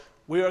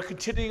We are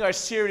continuing our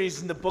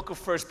series in the book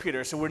of 1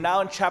 Peter. So we're now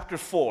in chapter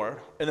 4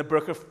 in the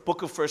book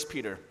of 1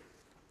 Peter.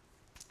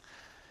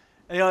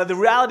 And the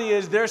reality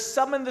is there's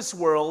some in this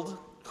world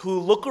who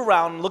look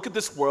around, look at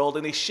this world,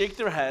 and they shake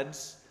their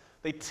heads,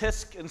 they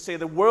tisk and say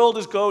the world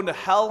is going to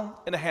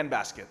hell in a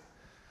handbasket.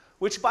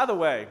 Which, by the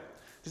way,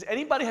 does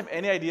anybody have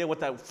any idea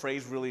what that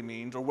phrase really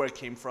means or where it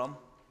came from?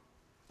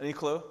 Any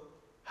clue?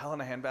 Hell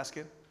in a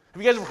handbasket?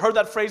 Have you guys ever heard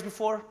that phrase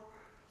before?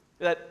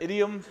 That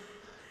idiom?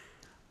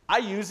 I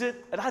use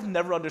it, and I've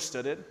never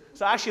understood it,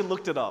 so I actually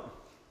looked it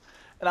up.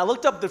 And I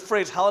looked up the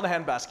phrase hell in a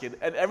handbasket,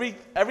 and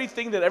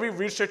every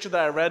researcher that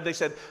I read, they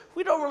said,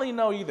 we don't really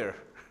know either.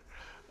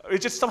 It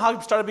just somehow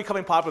started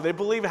becoming popular. They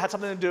believe it had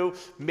something to do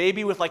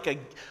maybe with like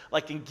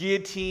a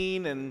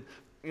guillotine, and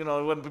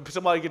when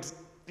somebody gets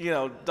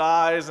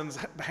dies and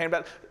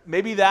handbasket.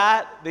 Maybe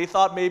that, they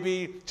thought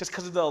maybe just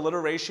because of the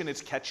alliteration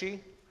it's catchy.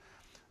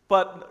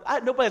 But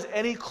nobody has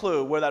any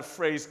clue where that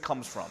phrase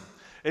comes from.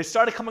 It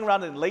started coming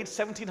around in the late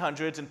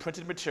 1700s in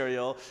printed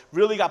material,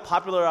 really got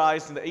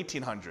popularized in the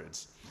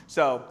 1800s.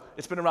 So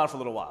it's been around for a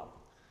little while.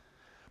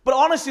 But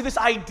honestly, this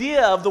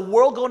idea of the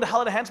world going to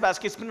hell in a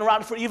handbasket has been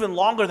around for even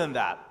longer than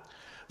that.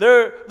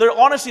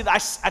 Honestly,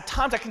 at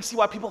times I can see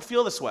why people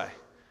feel this way.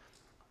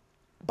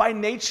 By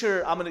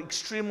nature, I'm an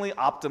extremely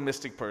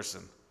optimistic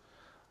person.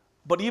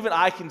 But even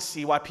I can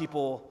see why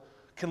people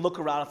can look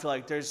around and feel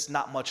like there's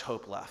not much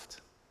hope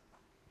left.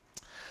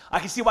 I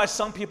can see why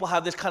some people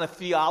have this kind of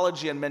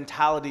theology and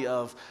mentality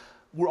of,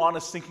 we're on a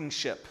sinking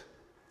ship.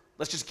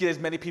 Let's just get as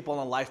many people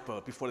on a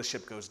lifeboat before the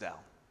ship goes down.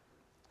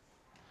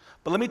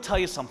 But let me tell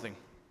you something.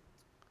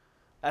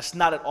 That's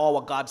not at all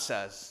what God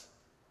says,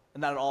 and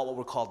not at all what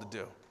we're called to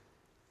do.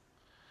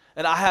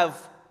 And I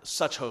have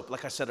such hope,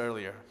 like I said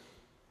earlier.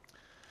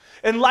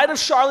 In light of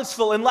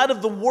Charlottesville, in light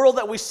of the world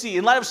that we see,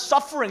 in light of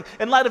suffering,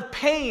 in light of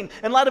pain,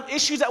 in light of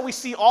issues that we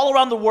see all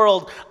around the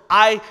world,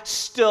 I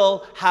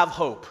still have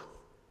hope.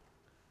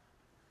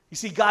 You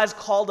see, God's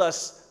called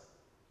us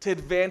to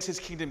advance his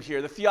kingdom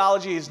here. The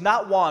theology is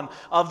not one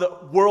of the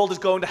world is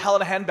going to hell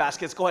in a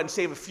handbasket, let's go ahead and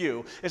save a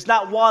few. It's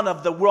not one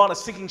of the we're on a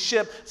sinking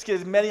ship, let's get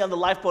as many on the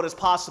lifeboat as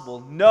possible.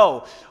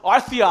 No, our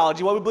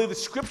theology, what we believe the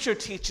scripture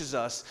teaches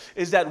us,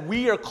 is that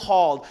we are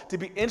called to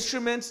be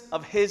instruments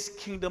of his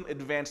kingdom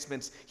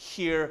advancements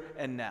here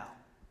and now.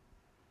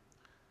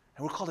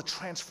 And we're called to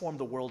transform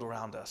the world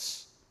around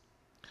us.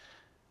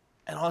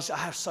 And honestly, I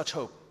have such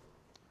hope.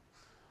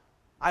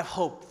 I have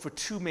hope for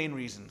two main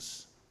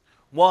reasons.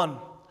 One,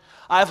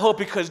 I have hope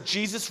because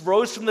Jesus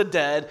rose from the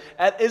dead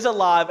and is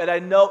alive and I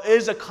know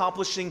is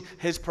accomplishing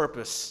his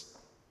purpose.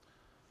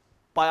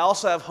 But I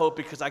also have hope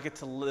because I get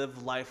to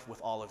live life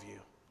with all of you.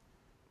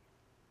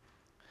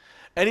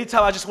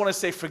 Anytime I just want to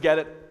say, forget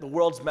it, the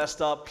world's messed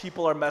up,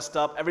 people are messed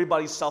up,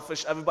 everybody's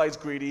selfish, everybody's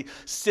greedy,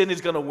 sin is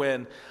going to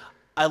win,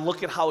 I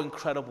look at how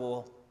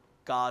incredible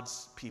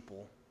God's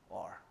people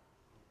are.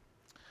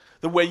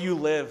 The way you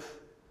live,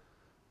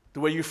 the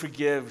way you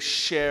forgive,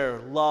 share,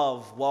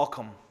 love,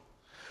 welcome.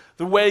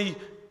 The way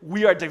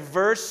we are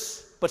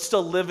diverse but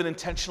still live in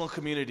intentional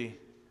community.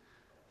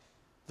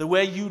 The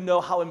way you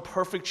know how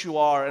imperfect you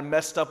are and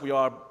messed up we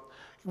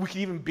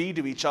can even be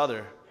to each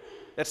other,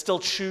 that still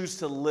choose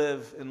to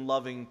live in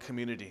loving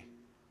community.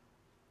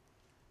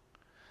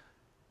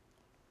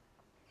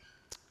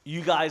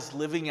 You guys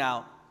living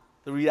out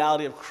the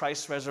reality of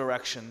Christ's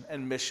resurrection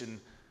and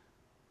mission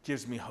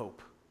gives me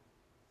hope.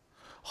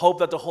 Hope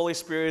that the Holy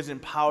Spirit is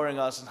empowering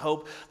us, and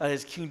hope that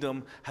his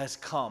kingdom has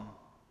come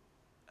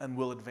and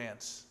will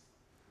advance.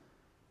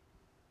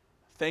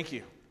 Thank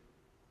you.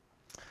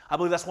 I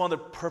believe that's one of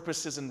the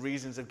purposes and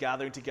reasons of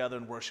gathering together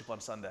and worship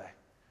on Sunday.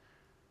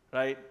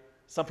 Right?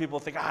 Some people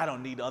think, I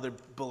don't need other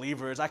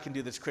believers. I can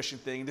do this Christian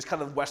thing, this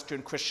kind of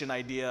Western Christian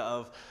idea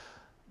of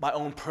my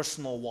own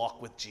personal walk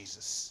with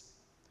Jesus.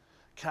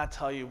 Can I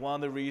tell you, one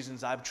of the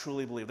reasons I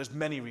truly believe, there's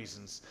many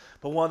reasons,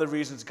 but one of the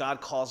reasons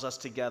God calls us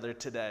together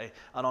today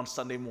and on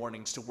Sunday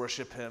mornings to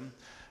worship him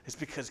is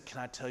because, can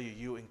I tell you,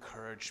 you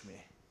encourage me.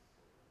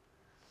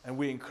 And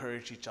we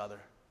encourage each other.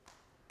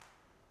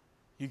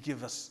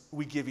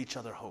 We give each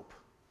other hope.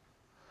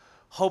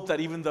 Hope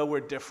that even though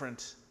we're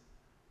different,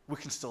 we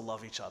can still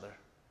love each other.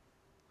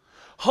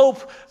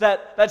 Hope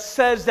that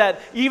says that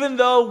even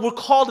though we're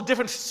called to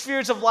different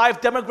spheres of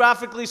life,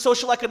 demographically,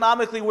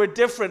 socioeconomically, we're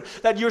different,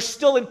 that you're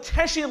still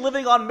intentionally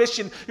living on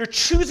mission. You're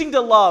choosing to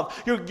love.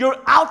 You're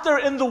out there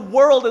in the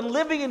world and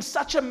living in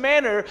such a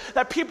manner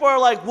that people are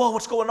like, whoa,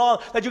 what's going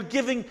on? That you're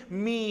giving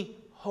me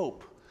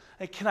hope.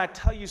 And can I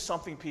tell you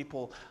something,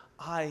 people?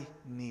 I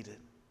need it.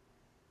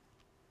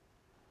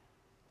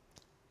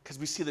 Because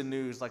we see the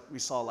news like we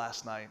saw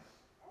last night,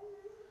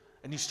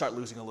 and you start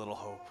losing a little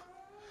hope.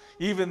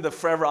 Even the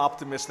forever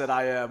optimist that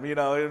I am,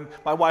 and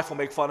my wife will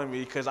make fun of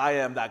me because I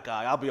am that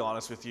guy. I'll be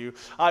honest with you.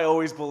 I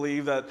always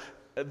believe that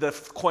the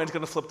coin's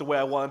going to flip the way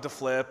I want it to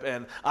flip,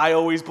 and I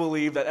always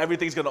believe that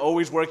everything's going to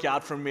always work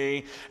out for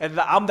me, and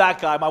I'm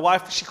that guy. My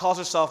wife, she calls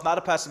herself not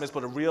a pessimist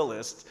but a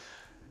realist.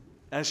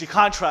 And she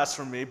contrasts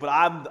from me, but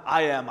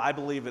I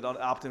believe it, an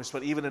optimist,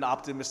 but even an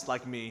optimist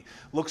like me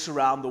looks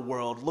around the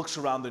world, looks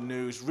around the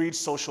news, reads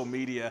social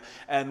media,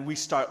 and we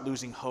start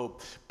losing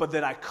hope. But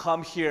then I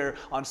come here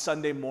on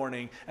Sunday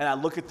morning, and I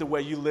look at the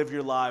way you live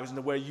your lives and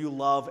the way you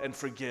love and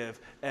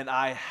forgive, and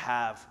I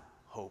have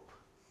hope.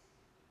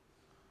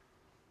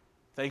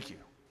 Thank you.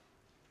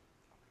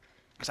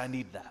 Because I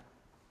need that.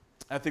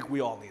 I think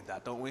we all need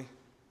that, don't we?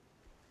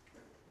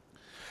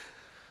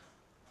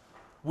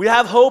 We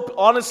have hope,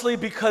 honestly,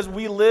 because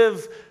we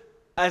live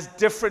as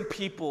different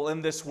people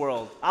in this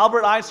world.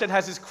 Albert Einstein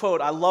has this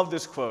quote. I love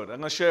this quote. I'm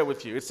going to share it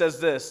with you. It says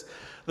this: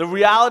 the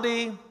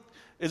reality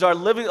is our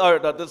living,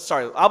 Albert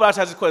Einstein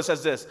has this quote. It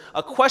says this: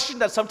 a question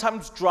that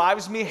sometimes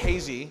drives me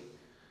hazy,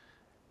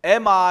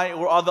 am I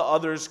or are the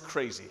others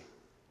crazy?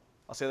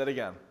 I'll say that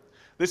again.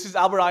 This is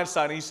Albert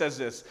Einstein, and he says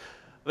this: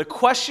 the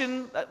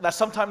question that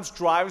sometimes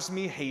drives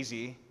me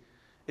hazy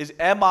is,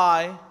 am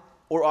I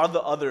or are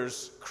the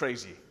others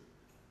crazy?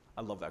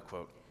 I love that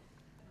quote.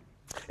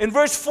 In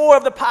verse 4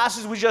 of the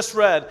passage we just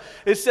read,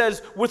 it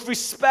says, with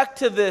respect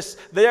to this,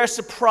 they are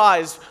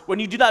surprised when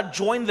you do not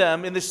join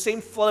them in the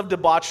same flood of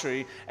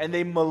debauchery, and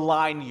they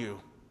malign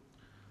you.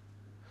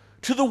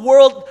 To the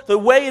world, the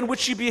way in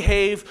which you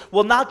behave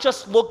will not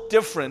just look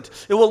different,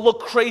 it will look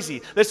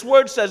crazy. This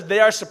word says they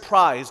are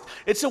surprised.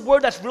 It's a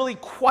word that's really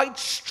quite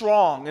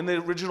strong in the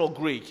original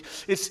Greek.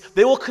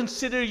 They will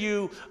consider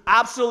you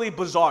absolutely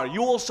bizarre.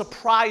 You will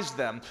surprise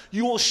them.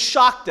 You will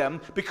shock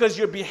them because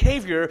your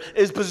behavior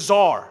is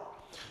bizarre.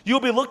 You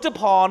will be looked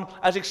upon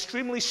as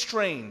extremely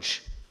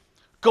strange,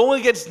 going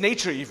against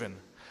nature even.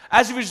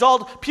 As a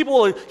result, people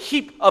will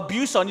heap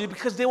abuse on you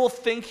because they will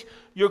think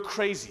you're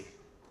crazy.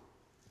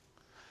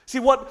 See,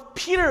 what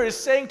Peter is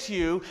saying to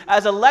you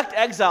as elect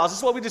exiles, this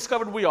is what we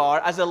discovered we are,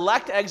 as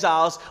elect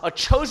exiles, a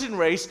chosen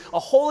race, a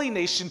holy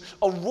nation,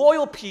 a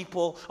royal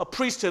people, a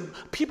priesthood,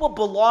 people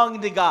belonging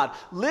to God,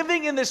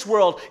 living in this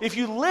world. If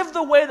you live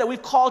the way that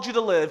we've called you to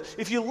live,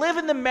 if you live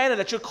in the manner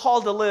that you're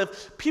called to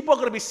live, people are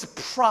going to be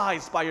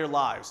surprised by your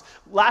lives.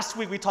 Last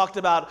week we talked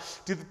about,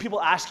 do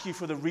people ask you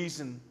for the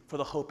reason for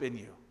the hope in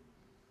you?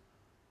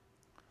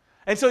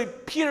 And so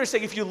Peter is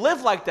saying, if you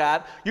live like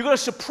that, you're going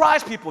to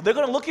surprise people. They're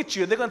going to look at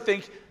you and they're going to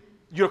think,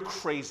 you're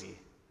crazy.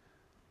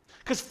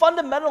 Because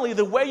fundamentally,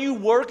 the way you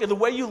work and the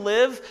way you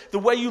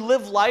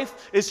live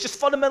life is just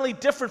fundamentally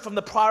different from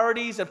the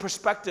priorities and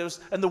perspectives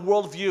and the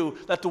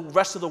worldview that the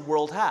rest of the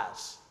world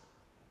has.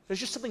 There's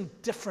just something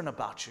different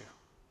about you.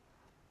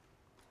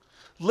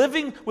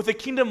 Living with a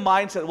kingdom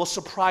mindset will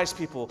surprise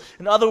people.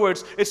 In other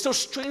words, it's so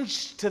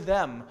strange to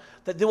them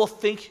that they will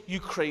think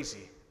you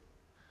crazy.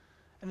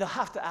 And they'll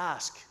have to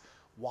ask,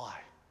 why?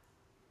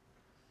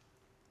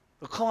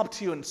 They'll come up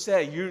to you and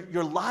say,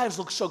 your lives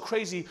look so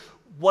crazy.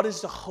 What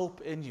is the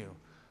hope in you?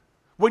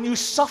 When you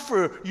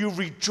suffer, you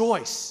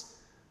rejoice.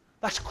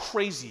 That's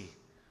crazy.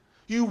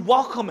 You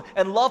welcome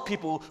and love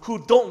people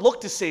who don't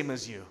look the same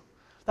as you.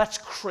 That's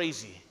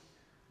crazy.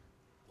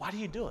 Why do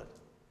you do it?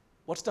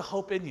 What's the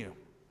hope in you?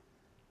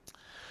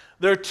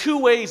 There are two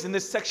ways in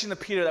this section of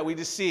Peter that we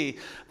just see,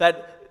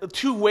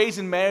 two ways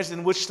and manners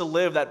in which to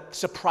live that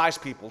surprise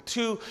people.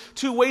 Two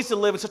ways to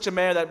live in such a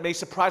manner that may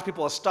surprise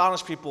people,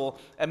 astonish people,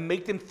 and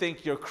make them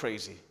think you're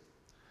crazy.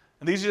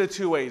 And these are the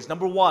two ways.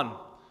 Number one,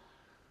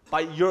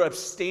 by your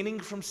abstaining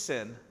from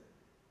sin.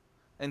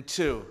 And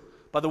two,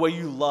 by the way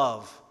you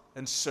love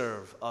and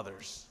serve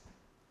others.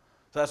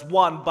 So that's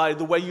one, by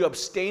the way you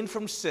abstain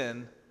from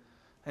sin.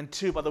 And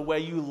two, by the way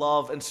you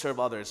love and serve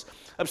others.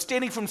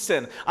 Abstaining from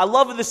sin. I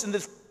love this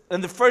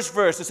in the first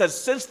verse. It says,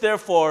 since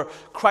therefore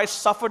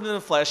Christ suffered in the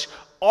flesh,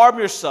 arm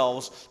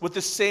yourselves with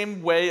the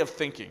same way of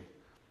thinking.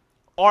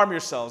 Arm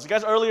yourselves. You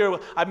guys, earlier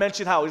I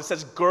mentioned how it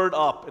says gird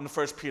up in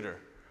 1 Peter.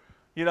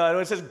 You know, and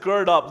when it says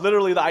gird up,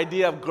 literally the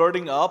idea of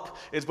girding up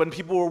is when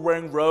people were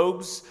wearing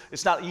robes,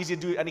 it's not easy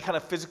to do any kind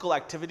of physical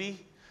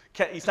activity.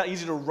 It's not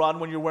easy to run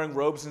when you're wearing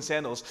robes and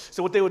sandals.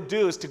 So what they would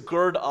do is to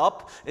gird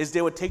up, is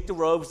they would take the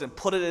robes and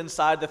put it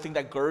inside the thing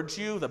that girds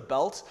you, the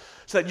belt,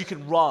 so that you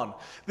can run.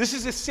 This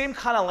is the same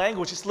kind of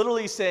language. It's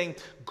literally saying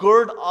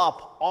gird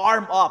up,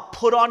 arm up,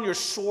 put on your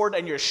sword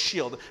and your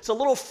shield. It's a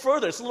little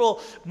further. It's a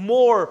little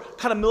more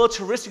kind of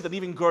militaristic than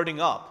even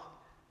girding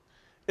up.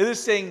 It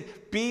is saying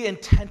be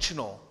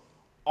intentional.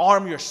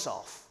 Arm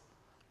yourself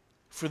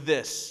for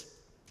this.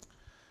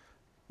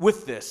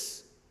 With this.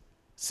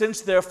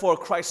 Since, therefore,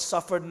 Christ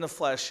suffered in the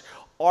flesh,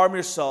 arm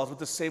yourselves with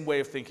the same way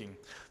of thinking.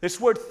 This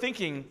word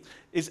thinking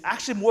is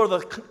actually more of the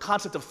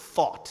concept of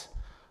thought.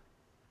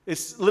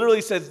 It literally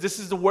says, this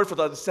is the word for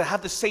thought, it's to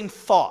have the same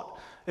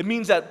thought. It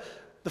means that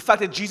the fact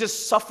that Jesus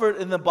suffered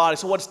in the body.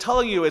 So what it's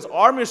telling you is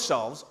arm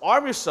yourselves,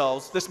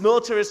 this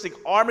militaristic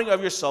arming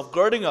of yourself,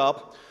 girding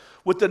up,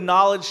 with the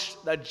knowledge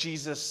that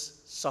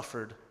Jesus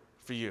suffered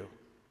for you.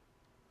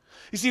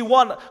 You see,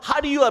 one, how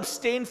do you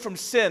abstain from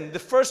sin? The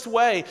first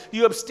way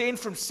you abstain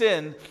from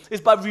sin is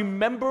by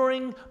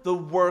remembering the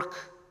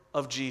work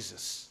of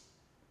Jesus.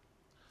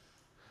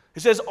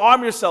 It says,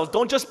 arm yourselves.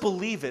 Don't just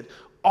believe it.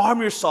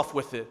 Arm yourself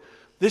with it.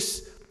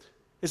 This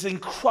is an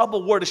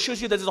incredible word. It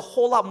shows you that there's a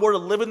whole lot more to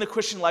living the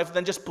Christian life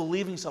than just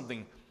believing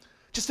something.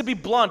 Just to be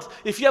blunt,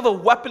 if you have a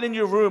weapon in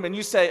your room and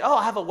you say, oh,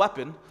 I have a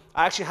weapon.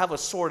 I actually have a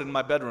sword in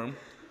my bedroom.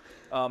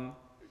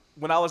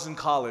 When I was in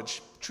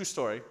college, true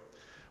story,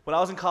 when I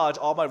was in college,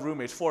 all my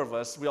roommates, 4 of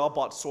us, we all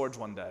bought swords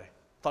one day.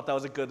 Thought that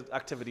was a good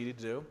activity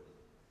to do.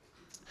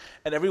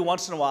 And every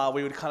once in a while,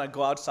 we would kind of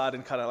go outside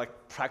and kind of like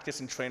practice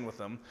and train with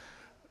them.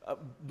 A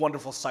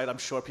wonderful sight, I'm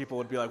sure people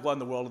would be like, what in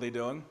the world are they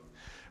doing?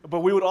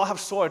 But we would all have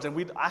swords, and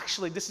we'd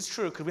actually, this is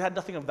true, because we had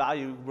nothing of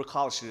value, we're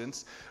college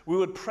students, we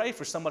would pray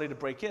for somebody to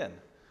break in.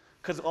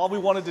 Because all we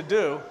wanted to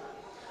do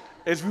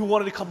is we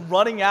wanted to come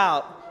running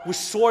out with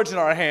swords in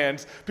our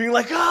hands, being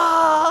like,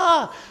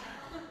 ah!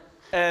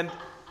 And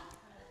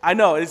I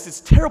know, it's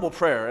terrible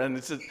prayer, and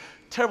it's a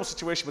terrible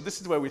situation, but this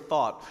is the way we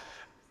thought.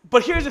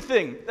 But here's the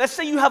thing. Let's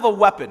say you have a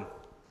weapon,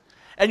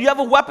 and you have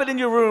a weapon in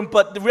your room,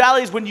 but the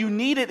reality is when you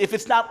need it, if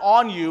it's not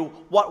on you,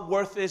 what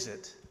worth is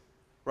it?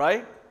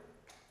 Right?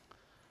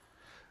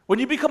 When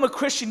you become a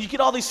Christian, you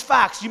get all these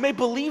facts. You may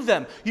believe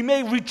them. You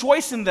may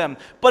rejoice in them.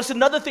 But it's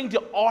another thing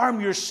to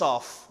arm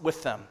yourself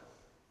with them.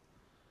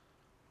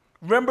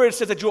 Remember, it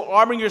says that you're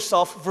arming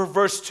yourself for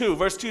verse 2.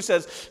 Verse 2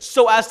 says,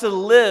 so as to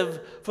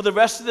live for the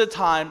rest of the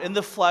time in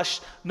the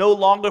flesh, no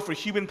longer for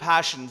human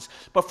passions,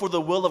 but for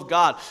the will of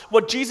God.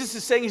 What Jesus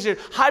is saying is here,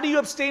 how do you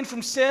abstain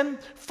from sin?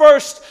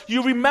 First,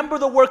 you remember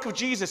the work of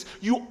Jesus.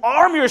 You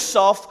arm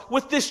yourself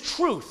with this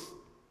truth,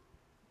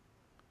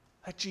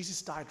 that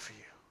Jesus died for you.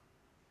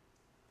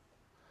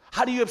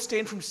 How do you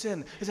abstain from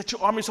sin? Is that you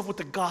arm yourself with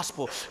the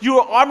gospel. You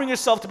are arming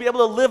yourself to be able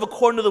to live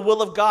according to the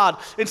will of God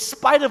in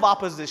spite of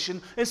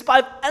opposition, in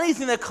spite of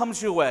anything that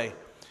comes your way,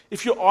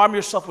 if you arm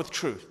yourself with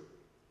truth.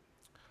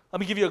 Let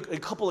me give you a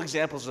couple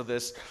examples of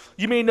this.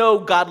 You may know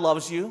God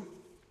loves you,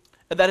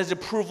 and that his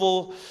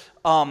approval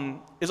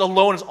is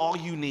alone is all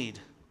you need.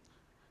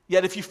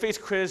 Yet if you face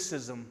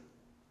criticism,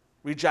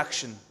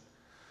 rejection,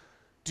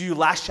 do you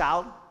lash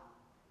out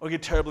or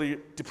get terribly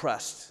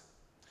depressed?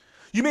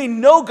 You may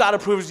know God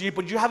approves of you,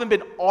 but you haven't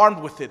been armed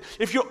with it.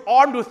 If you're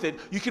armed with it,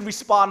 you can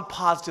respond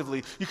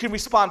positively. You can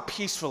respond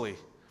peacefully.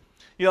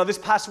 You know, this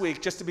past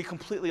week, just to be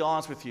completely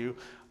honest with you,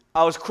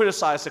 I was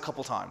criticized a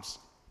couple times.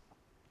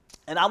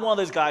 And I'm one of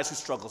those guys who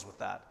struggles with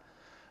that.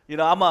 You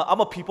know,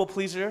 I'm a people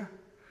pleaser.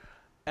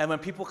 And when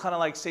people kind of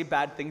like say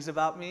bad things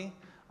about me,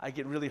 I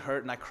get really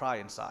hurt and I cry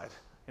inside.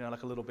 You know,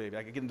 like a little baby.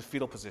 I get into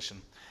fetal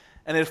position.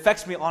 And it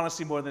affects me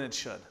honestly more than it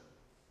should.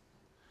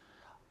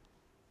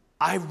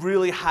 I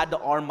really had to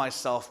arm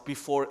myself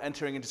before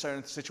entering into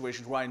certain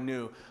situations where I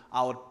knew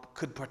I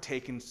could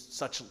partake in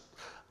such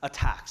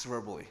attacks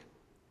verbally.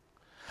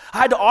 I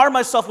had to arm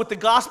myself with the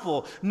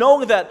gospel,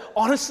 knowing that,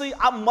 honestly,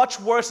 I'm much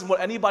worse than what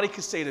anybody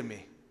could say to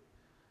me.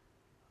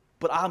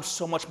 But I'm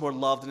so much more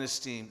loved and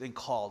esteemed and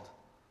called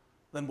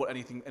than what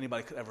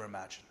anybody could ever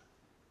imagine.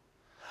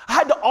 I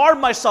had to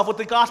arm myself with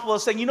the gospel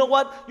of saying, you know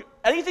what?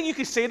 Anything you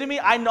can say to me,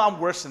 I know I'm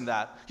worse than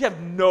that. You have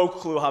no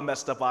clue how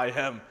messed up I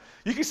am.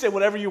 You can say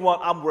whatever you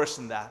want, I'm worse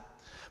than that.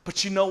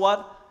 But you know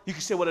what? You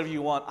can say whatever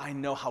you want, I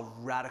know how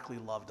radically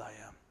loved I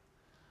am.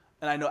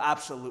 And I know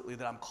absolutely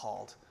that I'm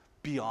called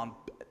beyond,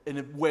 in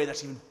a way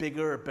that's even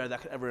bigger or better than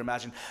I could ever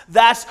imagine.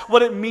 That's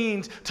what it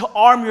means to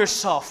arm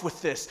yourself with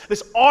this.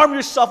 Arm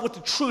yourself with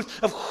the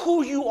truth of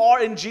who you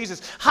are in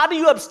Jesus. How do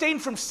you abstain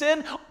from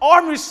sin?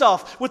 Arm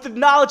yourself with the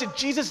knowledge that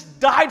Jesus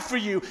died for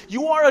you.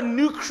 You are a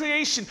new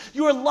creation.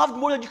 You are loved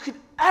more than you could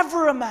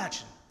ever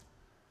imagine.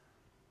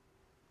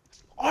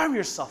 Arm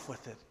yourself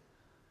with it.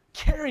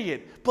 Carry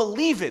it.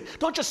 Believe it.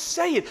 Don't just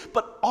say it,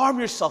 but arm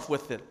yourself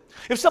with it.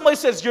 If somebody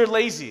says you're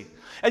lazy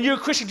and you're a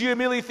Christian, do you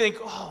immediately think,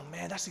 oh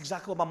man, that's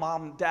exactly what my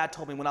mom and dad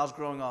told me when I was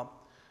growing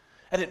up?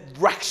 And it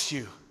wrecks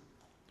you.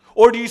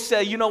 Or do you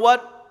say, you know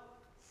what?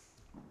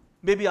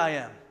 Maybe I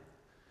am.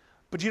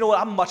 But you know what?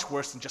 I'm much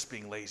worse than just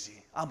being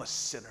lazy. I'm a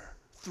sinner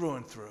through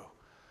and through.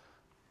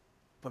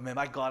 But man,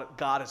 my God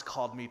has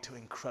called me to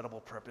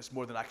incredible purpose,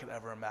 more than I could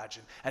ever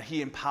imagine. And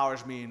he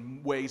empowers me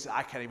in ways that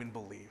I can't even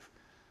believe.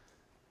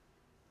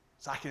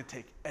 So I can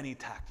take any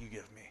tack you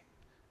give me.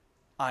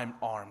 I'm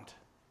armed.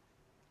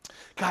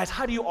 Guys,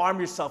 how do you arm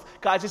yourself?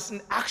 Guys, it's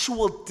an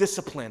actual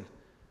discipline.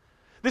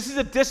 This is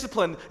a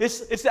discipline. It's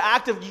the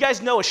act of, you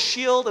guys know a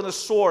shield and a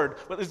sword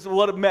is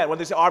what it meant when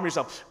they say arm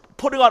yourself.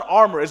 Putting on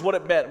armor is what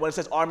it meant when it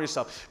says arm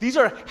yourself. These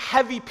are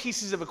heavy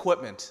pieces of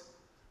equipment,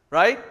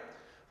 right?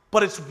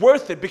 But it's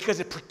worth it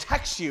because it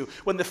protects you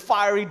when the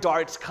fiery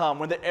darts come,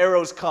 when the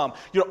arrows come.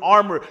 Your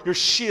armor, your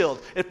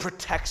shield, it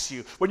protects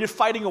you. When you're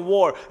fighting a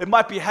war, it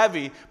might be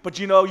heavy, but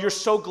you know, you're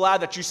so glad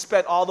that you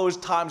spent all those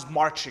times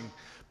marching,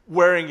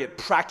 wearing it,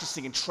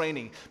 practicing and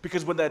training,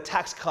 because when the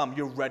attacks come,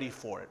 you're ready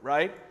for it,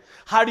 right?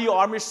 How do you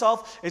arm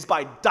yourself? Is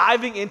by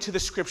diving into the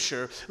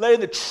scripture,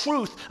 letting the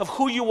truth of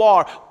who you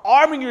are,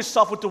 arming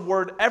yourself with the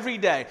word every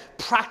day.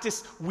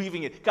 Practice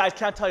weaving it. Guys,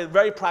 can I tell you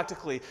very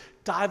practically,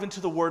 dive into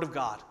the word of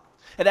God.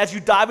 And as you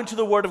dive into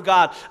the Word of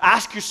God,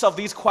 ask yourself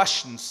these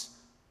questions.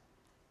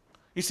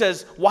 He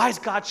says, why has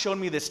God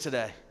shown me this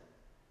today?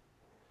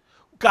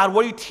 God,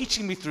 what are you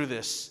teaching me through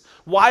this?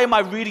 Why am I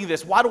reading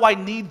this? Why do I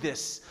need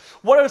this?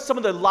 What are some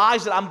of the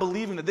lies that I'm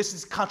believing that this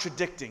is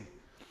contradicting?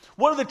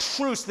 What are the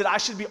truths that I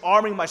should be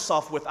arming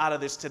myself with out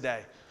of this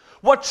today?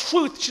 What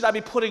truth should I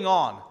be putting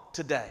on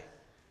today?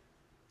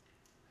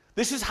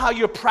 This is how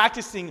you're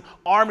practicing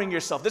arming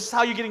yourself. This is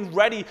how you're getting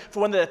ready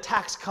for when the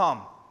attacks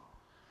come.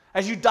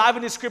 As you dive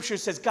into Scripture, it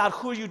says, God,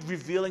 who are you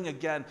revealing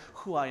again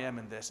who I am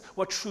in this?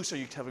 What truths are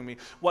you telling me?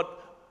 What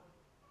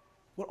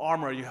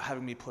armor are you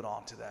having me put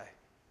on today?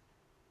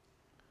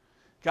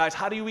 Guys,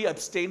 how do we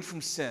abstain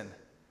from sin?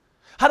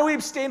 How do we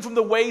abstain from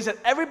the ways that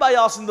everybody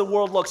else in the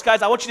world looks?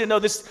 Guys, I want you to know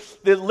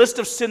the list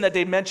of sin that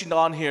they mentioned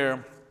on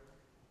here.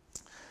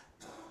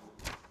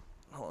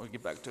 Let me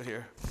get back to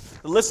here.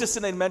 The list of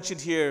sin they mentioned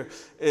here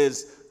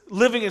is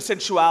living in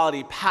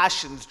sensuality,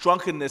 passions,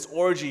 drunkenness,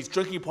 orgies,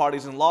 drinking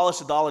parties, and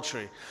lawless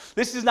idolatry.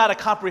 This is not a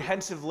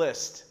comprehensive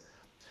list.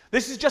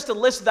 This is just a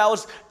list that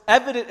was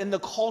evident in the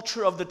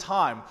culture of the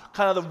time,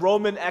 kind of the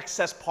Roman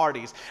excess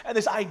parties. And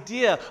this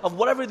idea of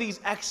whatever these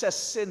excess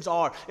sins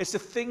are, it's the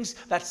things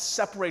that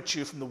separate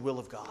you from the will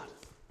of God.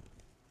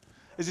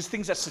 It's these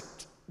things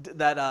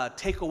that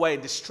take away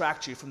and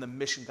distract you from the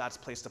mission God's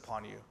placed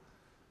upon you,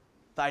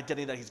 the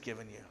identity that He's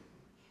given you.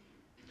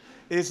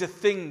 It is the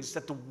things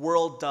that the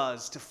world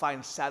does to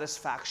find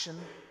satisfaction,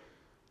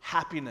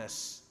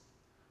 happiness,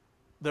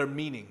 their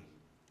meaning.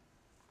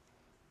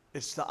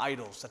 It's the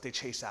idols that they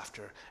chase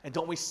after. And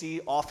don't we see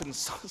often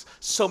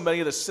so many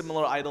of the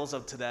similar idols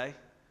of today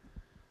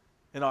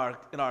in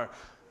our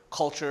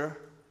culture,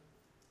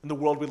 in the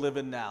world we live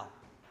in now?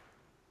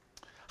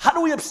 How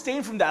do we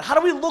abstain from that? How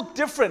do we look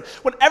different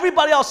when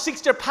everybody else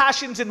seeks their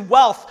passions in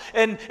wealth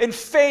and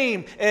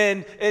fame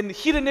and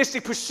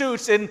hedonistic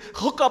pursuits and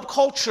hookup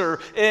culture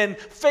and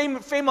fame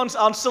on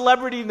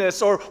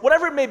celebrityness or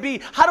whatever it may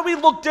be? How do we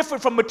look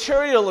different from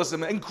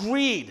materialism and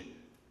greed?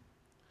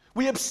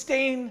 We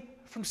abstain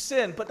from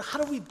sin, but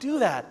how do we do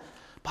that?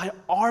 By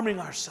arming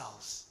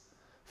ourselves.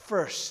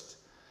 First,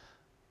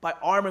 by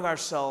arming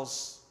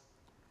ourselves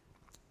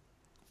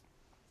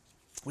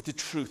with the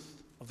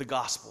truth of the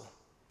gospel.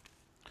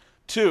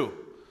 2,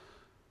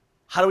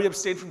 how do we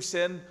abstain from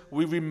sin?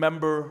 We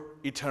remember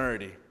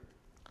eternity.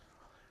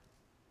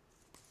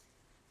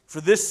 For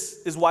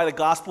this is why the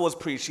gospel is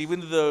preached,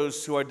 even to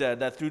those who are dead,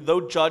 that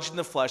though judged in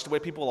the flesh, the way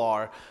people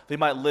are, they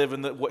might live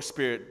in the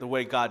spirit, the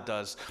way God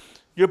does.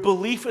 Your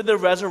belief in the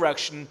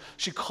resurrection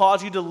should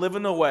cause you to live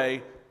in a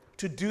way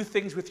to do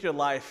things with your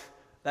life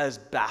that is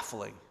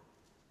baffling.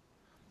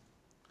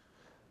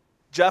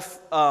 Jeff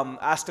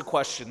asked a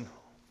question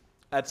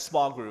at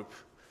small group.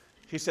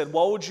 He said,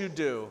 what would you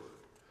do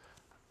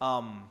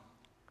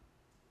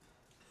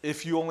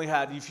if you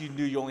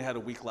knew you only had a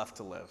week left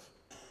to live?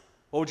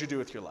 What would you do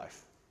with your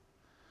life?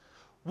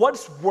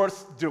 What's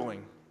worth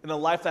doing in a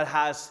life that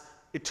has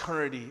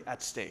eternity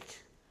at stake?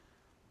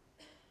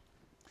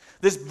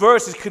 This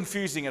verse is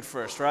confusing at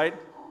first, right?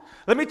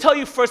 Let me tell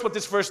you first what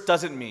this verse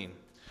doesn't mean.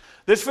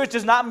 This verse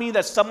does not mean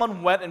that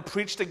someone went and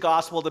preached the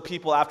gospel to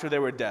people after they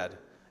were dead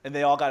and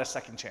they all got a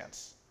second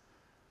chance.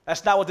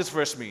 That's not what this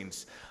verse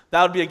means.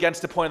 That would be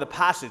against the point of the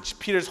passage.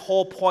 Peter's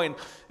whole point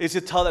is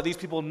to tell that these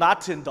people not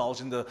to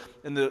indulge in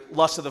the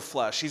lust of the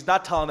flesh. He's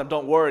not telling them,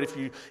 don't worry,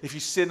 if you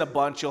sin a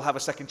bunch, you'll have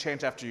a second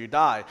chance after you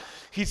die.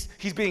 He's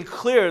being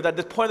clear that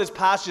the point of this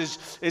passage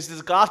is that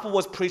the gospel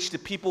was preached to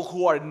people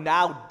who are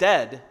now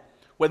dead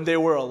when they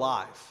were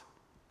alive.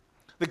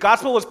 The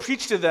gospel was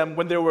preached to them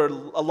when they were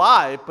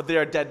alive, but they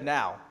are dead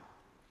now.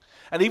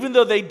 And even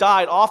though they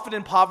died, often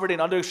in poverty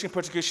and under extreme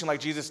persecution like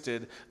Jesus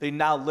did, they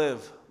now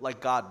live like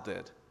God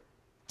did.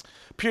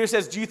 Peter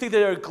says, do you think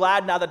they are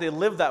glad now that they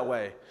live that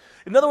way?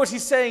 In other words,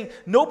 he's saying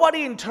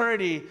nobody in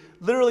eternity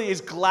literally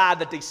is glad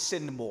that they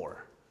sinned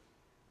more.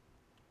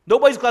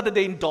 Nobody's glad that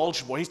they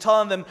indulged more. He's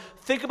telling them,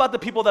 think about the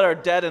people that are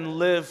dead and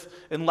live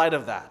in light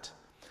of that.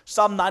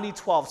 Psalm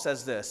 90:12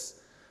 says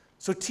this,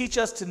 so teach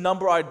us to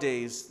number our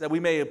days that we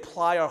may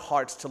apply our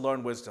hearts to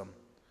learn wisdom.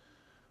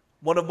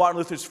 One of Martin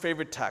Luther's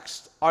favorite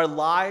texts, our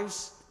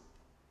lives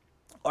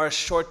are a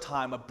short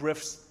time, a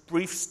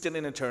brief stint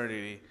in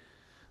eternity.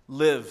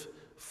 Live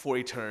for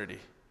eternity.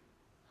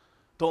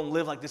 Don't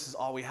live like this is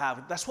all we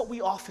have. That's what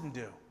we often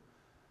do,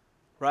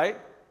 right?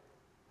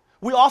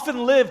 We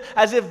often live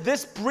as if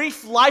this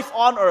brief life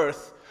on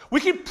earth, we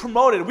can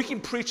promote it, we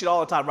can preach it all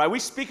the time, right? We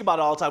speak about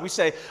it all the time. We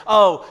say,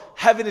 oh,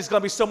 heaven is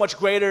going to be so much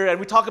greater, and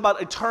we talk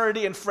about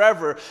eternity and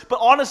forever. But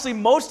honestly,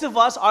 most of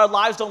us, our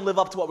lives don't live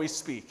up to what we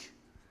speak.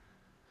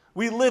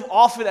 We live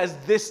often as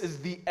this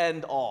is the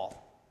end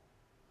all.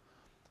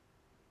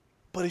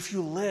 But if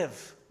you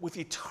live with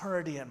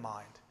eternity in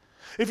mind,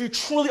 if you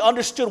truly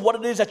understood what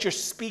it is that you're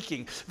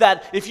speaking,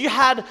 that if you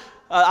had,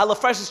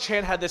 Francis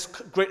Chan had this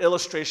great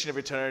illustration of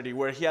eternity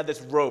where he had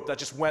this rope that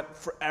just went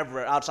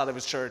forever outside of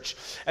his church,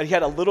 and he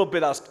had a little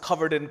bit that was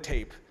covered in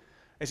tape.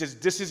 And he says,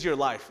 this is your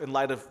life in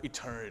light of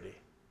eternity.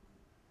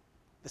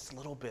 This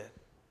little bit.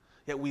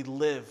 Yet we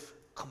live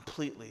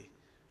completely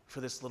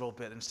for this little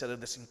bit instead of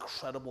this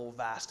incredible,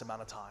 vast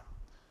amount of time.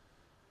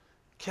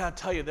 Can I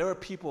tell you, there are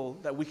people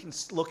that we can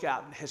look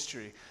at in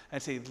history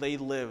and say they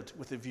lived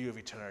with a view of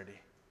eternity.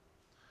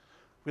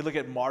 We look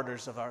at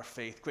martyrs of our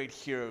faith, great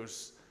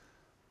heroes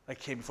that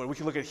came before. We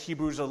can look at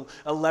Hebrews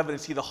 11 and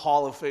see the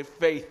hall of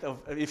faith,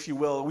 if you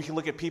will. We can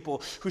look at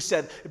people who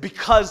said,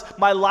 because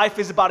my life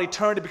is about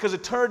eternity, because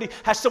eternity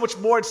has so much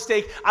more at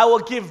stake, I will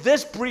give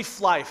this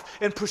brief life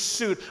in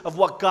pursuit of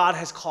what God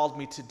has called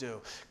me to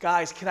do.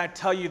 Guys, can I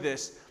tell you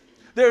this?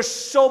 There's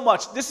so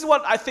much. This is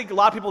what I think a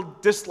lot of people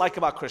dislike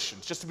about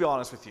Christians, just to be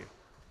honest with you.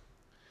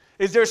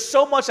 Is there's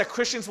so much that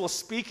Christians will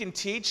speak and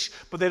teach,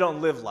 but they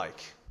don't live like.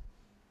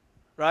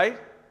 Right?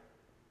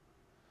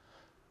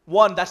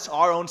 One, that's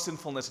our own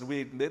sinfulness, and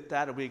we admit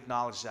that and we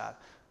acknowledge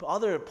that. But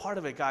other part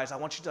of it, guys, I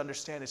want you to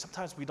understand is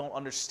sometimes we don't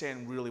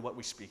understand really what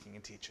we're speaking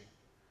and teaching.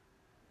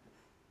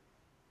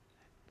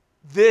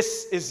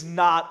 This is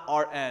not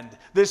our end.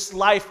 This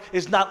life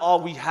is not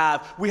all we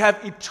have. We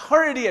have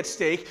eternity at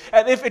stake.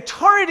 And if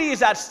eternity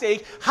is at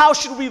stake, how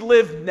should we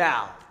live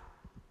now?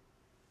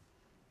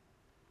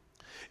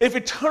 If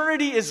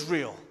eternity is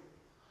real,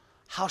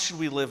 how should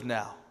we live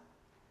now?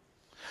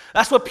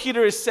 That's what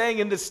Peter is saying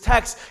in this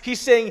text. He's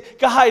saying,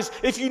 guys,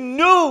 if you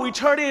knew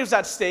eternity was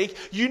at stake,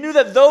 you knew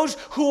that those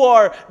who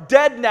are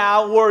dead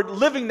now or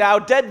living now,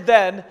 dead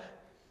then,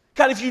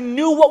 God, if you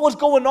knew what was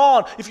going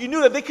on, if you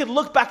knew that they could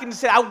look back and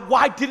say,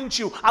 why didn't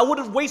you? I would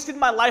have wasted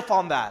my life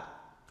on that.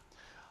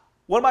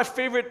 One of my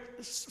favorite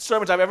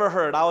sermons I've ever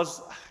heard, I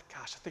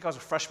think I was a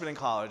freshman in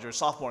college or a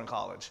sophomore in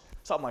college,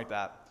 something like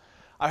that.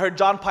 I heard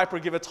John Piper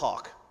give a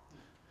talk.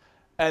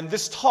 And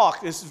this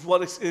talk is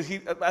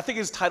I think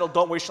it's titled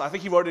Don't Waste Your Life. I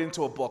think he wrote it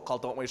into a book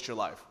called Don't Waste Your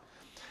Life.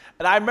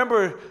 And I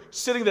remember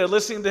sitting there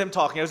listening to him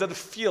talking. I was at the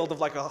field of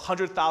like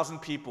 100,000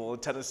 people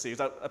in Tennessee. It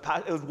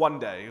was one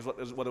day, is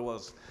what it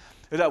was.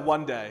 It was that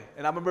one day.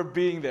 And I remember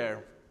being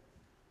there.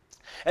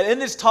 And in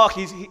this talk,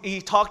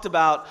 he talked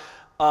about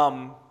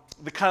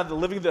the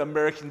living the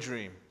American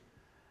dream.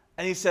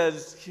 And he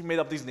says, he made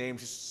up these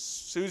names.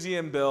 Susie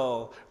and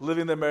Bill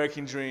living the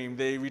American dream.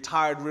 They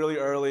retired really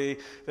early.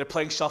 They're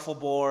playing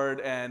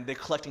shuffleboard and they're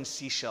collecting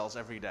seashells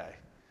every day.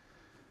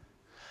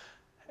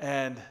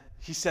 And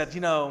he said,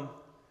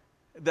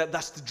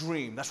 that's the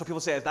dream. That's what people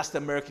say. That's the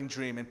American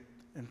dream. And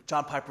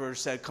John Piper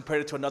said,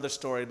 compared it to another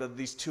story about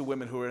these two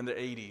women who were in their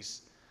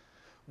 80s.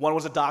 One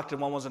was a doctor,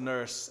 one was a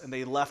nurse, and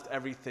they left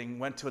everything,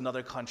 went to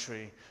another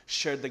country,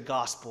 shared the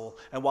gospel,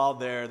 and while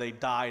there, they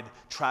died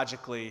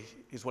tragically,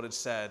 is what it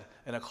said,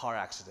 in a car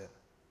accident.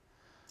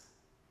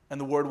 And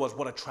the word was,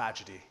 what a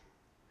tragedy.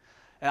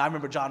 And I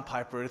remember John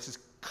Piper, this is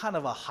kind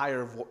of a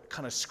higher,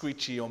 kind of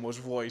screechy almost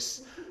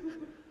voice.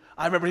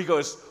 I remember he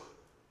goes,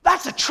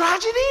 that's a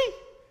tragedy?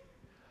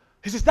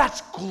 He says,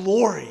 that's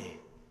glory.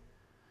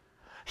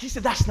 He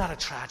said, that's not a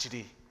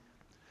tragedy.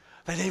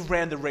 That they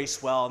ran the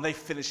race well and they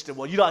finished it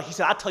well. He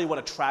said, I'll tell you what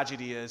a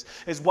tragedy is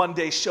one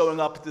day showing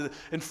up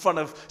in front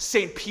of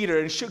St. Peter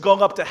and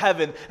going up to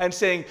heaven and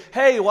saying,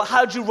 hey, well,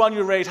 how'd you run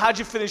your race? How'd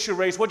you finish your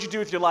race? What'd you do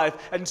with your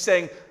life? And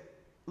saying,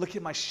 look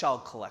at my shell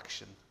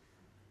collection.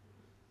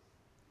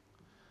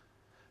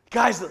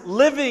 Guys,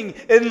 living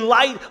in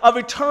light of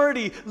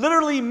eternity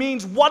literally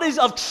means what is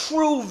of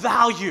true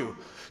value.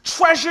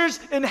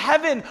 Treasures in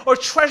heaven or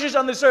treasures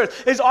on this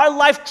earth. Is our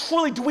life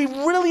truly, do we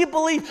really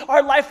believe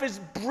our life is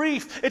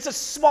brief? It's a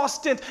small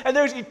stint and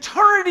there's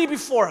eternity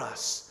before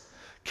us.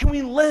 Can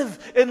we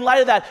live in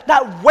light of that?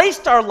 Not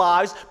waste our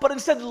lives, but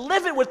instead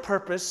live it with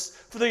purpose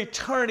for the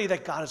eternity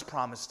that God has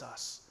promised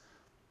us.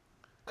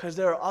 Because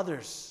there are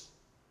others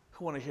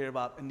who want to hear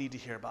about and need to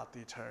hear about the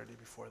eternity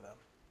before them.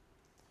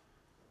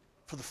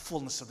 For the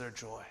fullness of their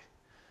joy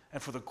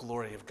and for the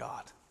glory of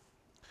God.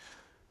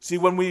 See,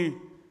 when we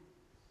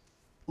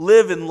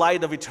live in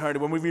light of eternity,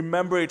 when we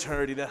remember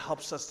eternity, that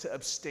helps us to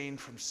abstain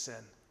from sin.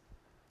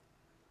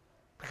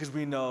 Because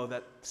we know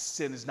that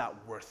sin is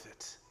not worth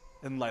it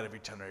in light of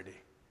eternity.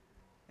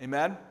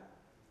 Amen?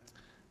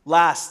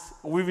 Last,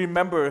 we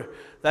remember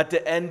that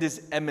the end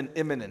is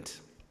imminent.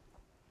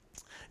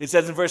 It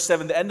says in verse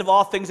 7, the end of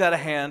all things at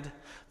hand,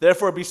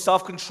 therefore be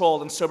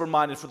self-controlled and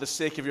sober-minded for the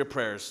sake of your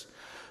prayers.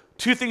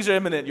 Two things are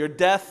imminent, your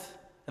death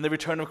and the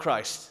return of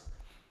Christ.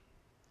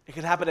 It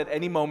can happen at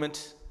any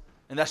moment,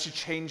 and that should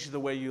change the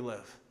way you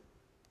live.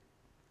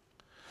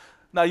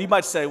 Now, you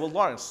might say, well,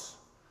 Lawrence,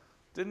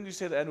 didn't you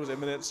say the end was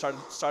imminent?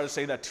 Started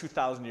saying that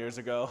 2,000 years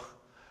ago.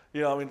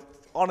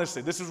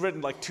 Honestly, this was written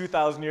like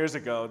 2,000 years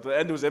ago. The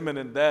end was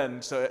imminent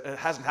then, so it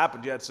hasn't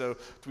happened yet. So do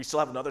we still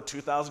have another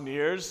 2,000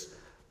 years?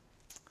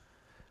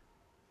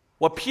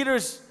 What Peter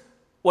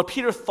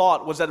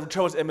thought was that the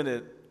return was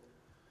imminent.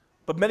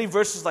 But many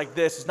verses like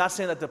this, it's not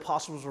saying that the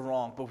apostles were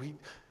wrong,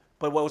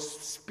 but what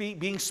was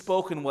being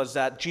spoken was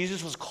that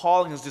Jesus was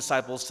calling his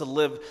disciples to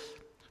live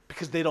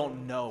because they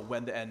don't know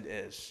when the end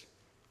is.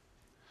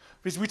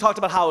 Because we talked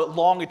about how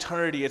long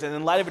eternity is, and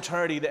in light of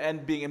eternity, the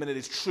end being imminent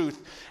is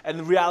truth. And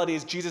the reality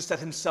is Jesus said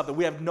himself that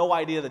we have no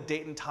idea the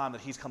date and time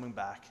that he's coming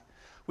back.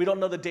 We don't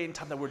know the date and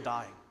time that we're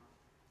dying.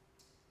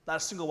 Not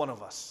a single one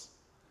of us.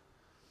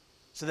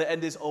 So the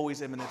end is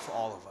always imminent for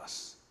all of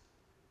us.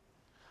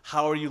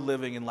 How are you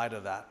living in light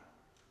of that?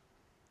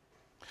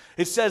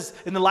 It says,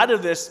 in the light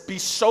of this, be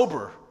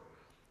sober.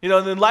 In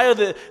light of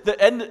the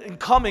end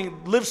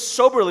coming, live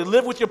soberly.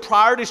 Live with your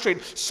priorities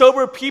straight.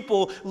 Sober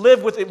people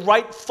live with a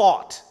right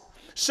thought.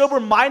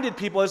 Sober-minded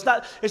people, it's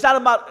not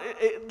about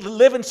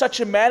live in such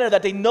a manner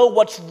that they know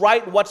what's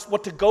right,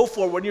 what to go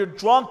for. When you're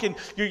drunk and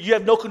you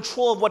have no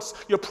control of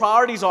what your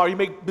priorities are, you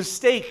make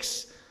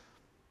mistakes.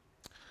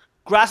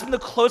 Grasping the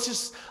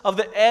closest of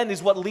the end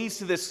is what leads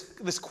to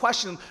this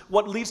question,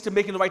 what leads to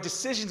making the right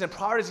decisions and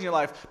priorities in your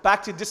life.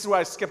 This is where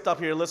I skipped up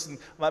here. Listen,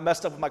 I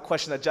messed up with my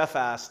question that Jeff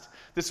asked.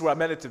 This is where I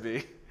meant it to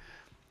be.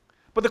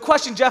 But the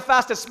question Jeff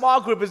asked at small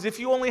group is, if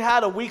you only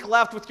had a week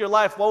left with your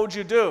life, what would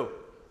you do?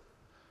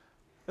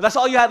 If that's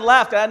all you had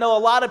left. And I know a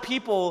lot of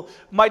people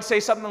might say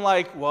something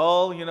like,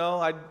 well,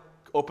 I'd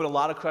open a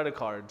lot of credit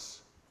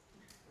cards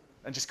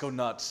and just go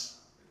nuts.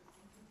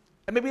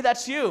 And maybe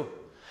that's you.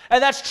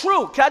 And that's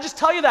true. Can I just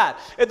tell you that?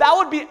 If that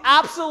would be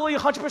absolutely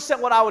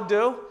 100% what I would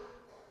do,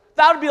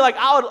 that would be like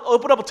I would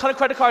open up a ton of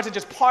credit cards and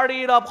just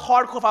party it up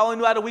hardcore if I only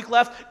knew I had a week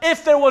left,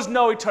 if there was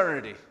no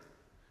eternity.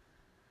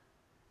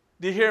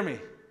 Do you hear me?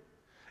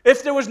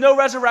 If there was no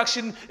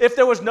resurrection, if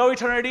there was no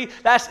eternity,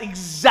 that's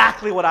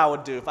exactly what I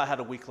would do if I had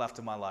a week left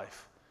in my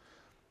life.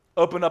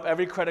 Open up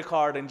every credit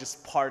card and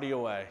just party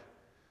away.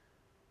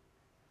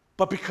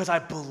 But because I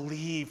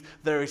believe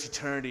there is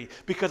eternity,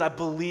 because I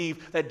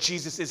believe that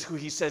Jesus is who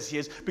he says he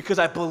is, because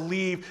I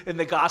believe in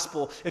the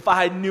gospel, if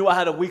I knew I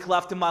had a week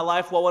left in my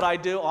life, what would I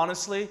do?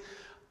 Honestly,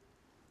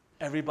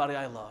 everybody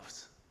I loved,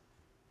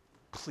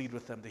 plead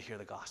with them to hear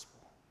the gospel.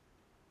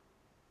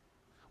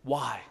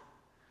 Why?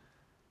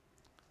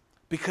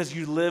 Because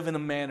you live in a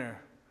manner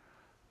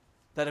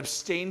that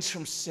abstains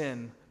from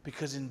sin,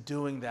 because in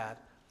doing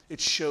that, it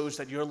shows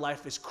that your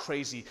life is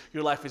crazy,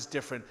 your life is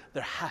different.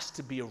 There has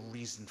to be a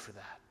reason for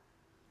that.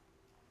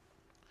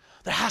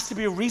 There has to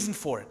be a reason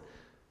for it.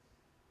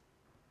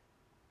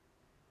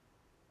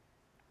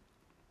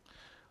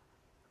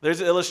 There's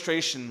an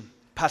illustration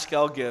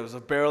Pascal gives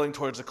of barreling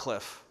towards a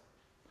cliff.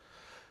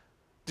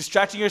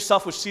 Distracting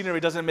yourself with scenery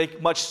doesn't make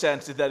much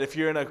sense. That if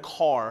you're in a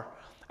car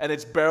and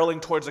it's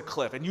barreling towards a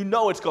cliff, and you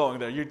know it's going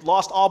there. You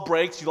lost all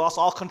brakes, you lost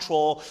all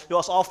control, you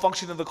lost all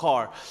function of the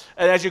car.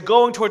 And as you're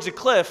going towards the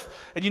cliff,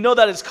 and you know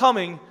that it's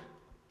coming,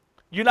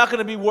 you're not going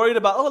to be worried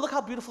about, oh, look how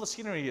beautiful the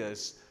scenery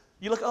is.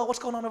 You look, oh, what's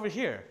going on over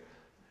here?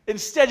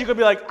 Instead, you're going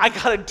to be like, I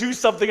got to do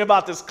something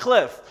about this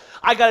cliff.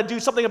 I got to do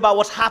something about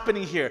what's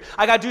happening here.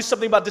 I got to do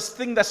something about this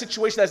thing, that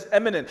situation that's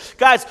imminent.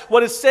 Guys,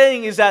 what it's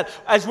saying is that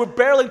as we're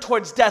barreling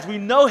towards death, we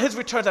know his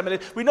return's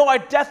imminent. We know our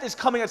death is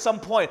coming at some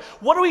point.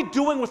 What are we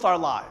doing with our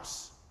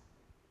lives?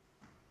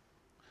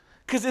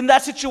 Because in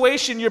that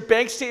situation, your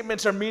bank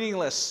statements are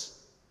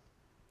meaningless.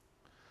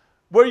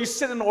 Where you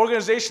sit in an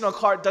organizational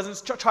chart doesn't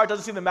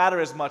seem to matter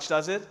as much,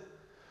 does it?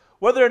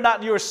 Whether or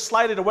not you were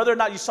slighted, or whether or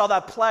not you saw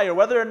that play, or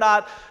whether or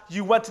not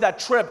you went to that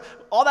trip,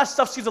 all that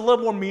stuff seems a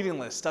little more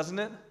meaningless, doesn't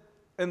it?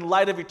 In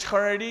light of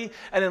eternity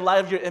and in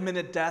light of your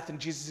imminent death and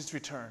Jesus'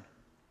 return.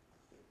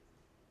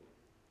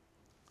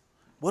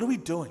 What are we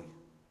doing?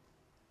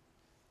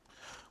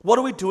 What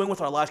are we doing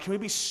with our lives? Can we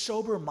be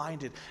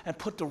sober-minded and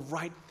put the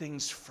right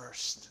things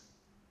first?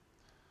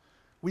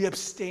 We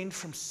abstained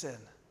from sin.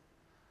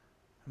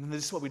 And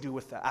this is what we do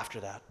with that after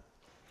that.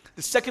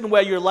 The second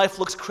way your life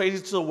looks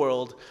crazy to the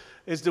world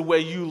is the way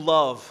you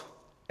love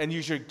and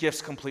use your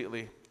gifts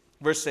completely.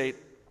 Verse 8.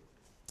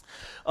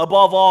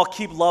 Above all,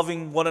 keep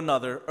loving one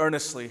another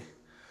earnestly,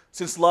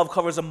 since love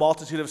covers a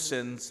multitude of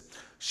sins.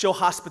 Show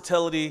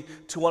hospitality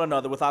to one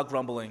another without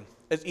grumbling.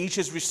 As each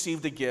has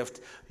received a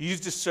gift,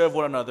 use to serve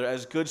one another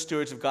as good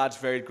stewards of God's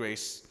varied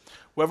grace.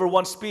 Whoever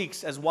one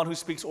speaks, as one who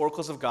speaks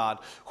oracles of God.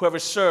 Whoever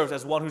serves,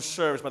 as one who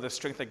serves by the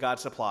strength that God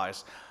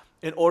supplies.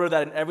 In order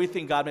that in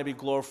everything God may be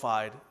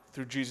glorified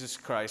through Jesus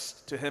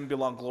Christ. To him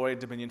belong glory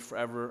and dominion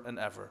forever and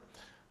ever.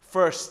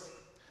 First,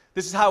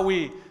 this is how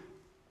we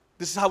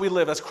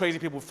live as crazy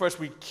people. First,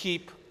 we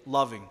keep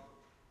loving.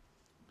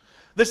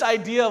 This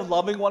idea of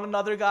loving one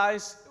another,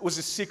 guys, was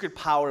the secret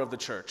power of the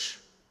church.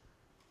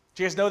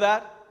 Do you guys know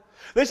that?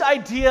 This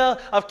idea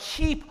of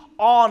keep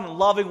on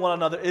loving one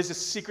another is the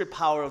secret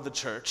power of the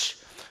church.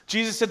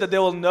 Jesus said that they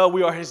will know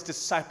we are his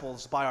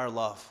disciples by our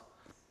love.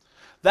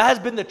 That has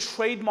been the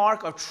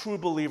trademark of true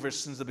believers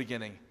since the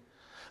beginning.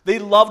 They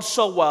loved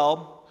so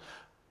well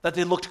that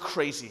they looked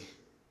crazy.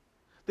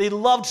 They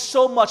loved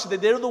so much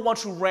that they were the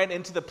ones who ran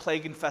into the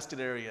plague-infested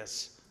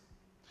areas.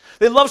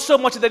 They loved so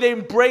much that they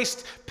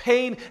embraced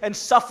pain and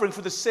suffering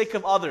for the sake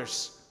of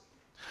others.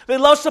 They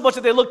loved so much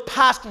that they looked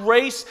past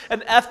race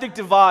and ethnic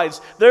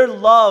divides. Their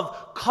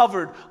love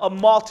covered a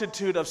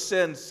multitude of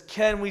sins.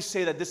 Can we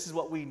say that this is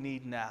what we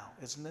need now,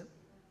 isn't it?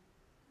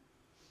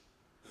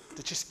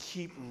 To just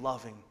keep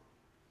loving.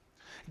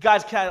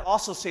 Guys, can I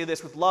also say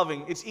this with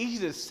loving? It's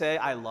easy to say,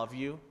 I love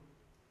you,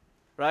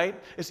 right?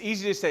 It's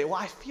easy to say, well,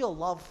 I feel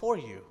love for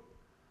you.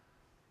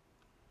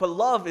 But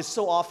love is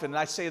so often, and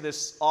I say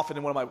this often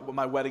in one of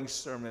my wedding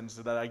sermons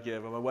that I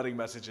give, or my wedding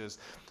messages,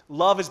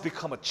 love has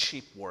become a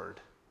cheap word,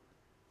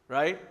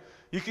 right?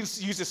 You can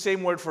use the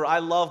same word for, I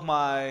love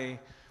my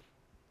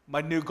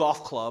new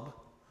golf club,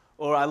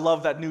 or I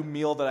love that new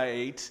meal that I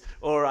ate,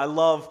 or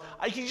love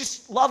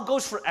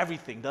goes for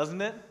everything,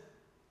 doesn't it?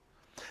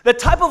 The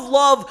type of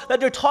love that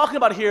they're talking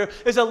about here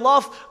is a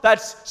love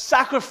that's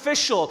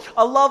sacrificial,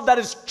 a love that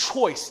is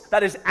choice,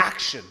 that is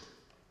action.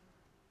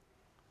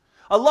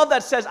 A love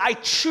that says, I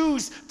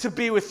choose to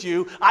be with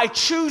you, I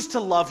choose to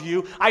love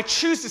you, I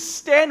choose to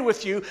stand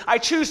with you, I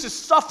choose to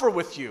suffer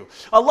with you.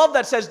 A love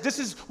that says, this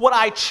is what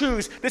I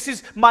choose, this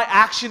is my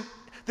action,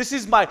 this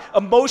is my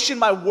emotion,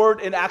 my word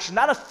in action,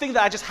 not a thing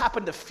that I just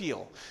happen to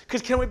feel.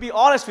 Because can we be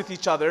honest with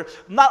each other?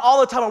 Not all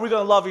the time are we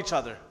going to love each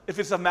other if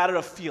it's a matter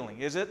of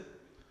feeling, is it?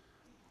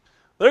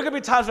 There are going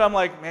to be times where I'm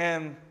like,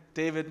 man,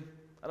 David,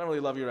 I don't really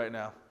love you right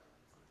now.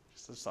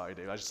 So sorry,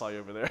 David, I just saw you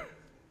over there.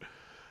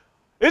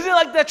 Isn't it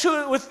like that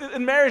true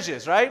in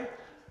marriages, right?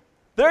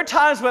 There are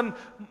times when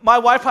my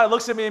wife probably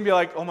looks at me and be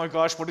like, oh my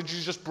gosh, what did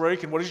you just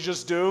break and what did you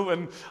just do?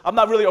 And I'm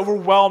not really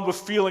overwhelmed with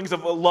feelings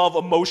of love,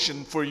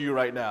 emotion for you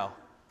right now.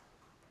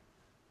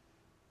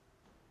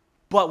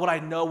 But what I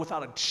know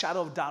without a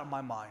shadow of doubt in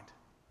my mind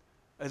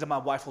is that my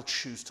wife will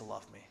choose to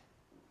love me.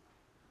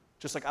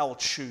 Just like I will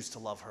choose to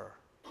love her.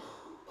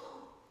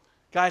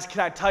 Guys,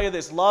 can I tell you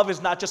this? Love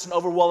is not just an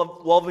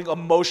overwhelming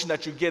emotion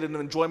that you get in the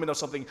enjoyment of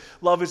something.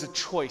 Love is a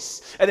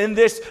choice. And in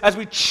this, as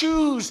we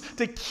choose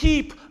to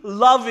keep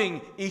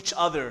loving each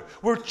other,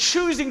 we're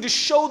choosing to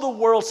show the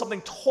world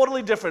something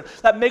totally different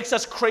that makes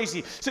us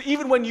crazy. So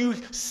even when you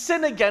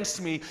sin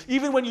against me,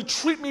 even when you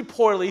treat me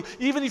poorly,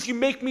 even if you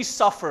make me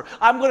suffer,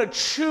 I'm going to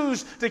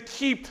choose to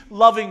keep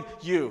loving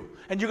you.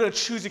 And you're going to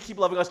choose to keep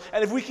loving us.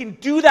 And if we can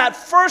do that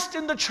first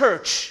in the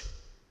church,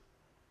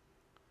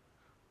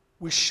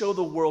 we show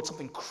the world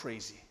something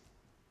crazy.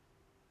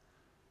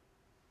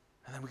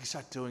 And then we can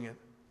start doing it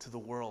to the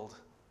world.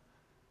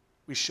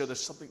 We show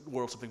the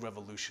world something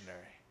revolutionary.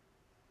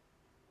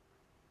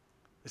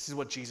 This is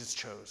what Jesus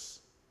chose.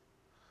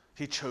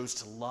 He chose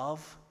to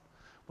love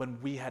when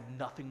we had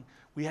nothing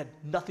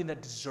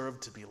that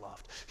deserved to be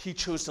loved. He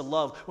chose to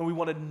love when we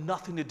wanted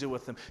nothing to do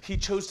with him. He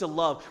chose to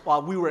love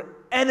while we were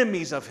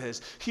enemies of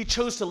his. He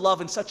chose to love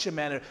in such a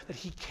manner that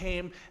he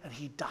came and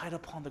he died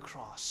upon the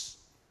cross.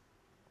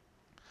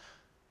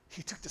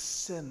 He took the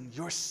sin,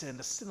 your sin,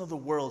 the sin of the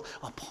world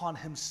upon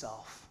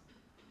himself.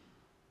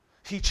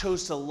 He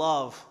chose to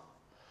love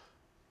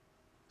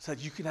so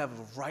that you can have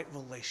a right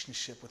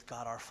relationship with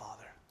God our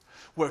Father,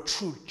 where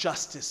true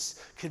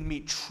justice can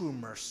meet true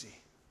mercy.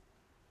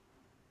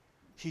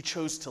 He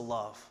chose to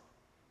love.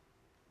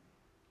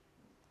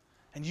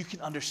 And you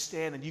can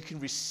understand and you can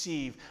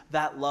receive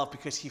that love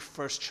because he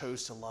first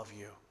chose to love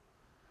you.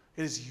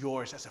 It is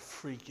yours as a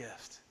free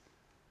gift.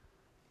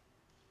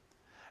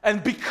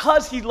 And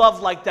because he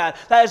loved like that,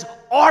 that is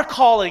our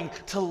calling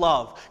to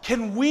love.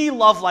 Can we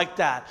love like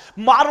that?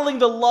 Modeling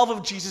the love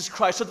of Jesus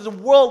Christ so that the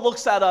world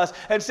looks at us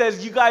and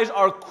says, you guys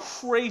are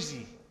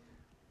crazy.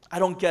 I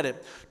don't get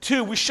it.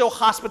 2, we show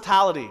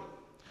hospitality.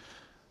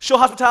 Show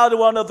hospitality to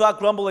one another without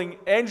grumbling.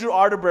 Andrew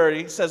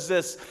Arterbury says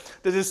this: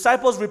 the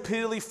disciples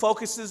repeatedly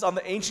focuses on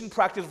the ancient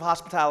practice of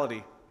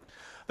hospitality,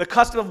 the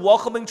custom of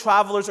welcoming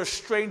travelers or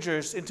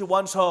strangers into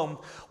one's home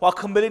while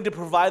committing to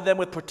provide them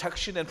with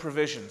protection and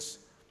provisions.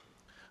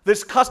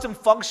 This custom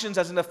functions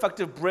as an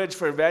effective bridge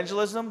for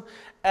evangelism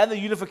and the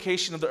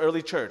unification of the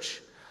early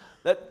church.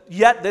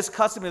 Yet this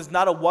custom is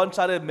not a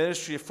one-sided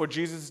ministry for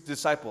Jesus'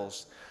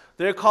 disciples.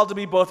 They are called to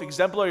be both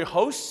exemplary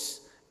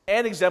hosts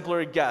and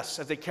exemplary guests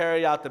as they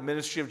carry out the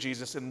ministry of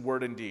Jesus in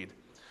word and deed.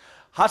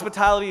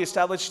 Hospitality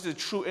establishes a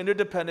true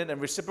interdependent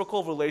and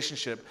reciprocal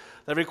relationship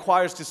that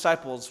requires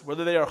disciples,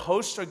 whether they are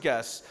hosts or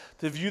guests,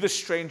 to view the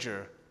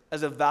stranger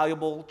as a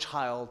valuable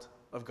child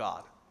of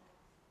God.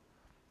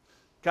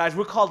 Guys,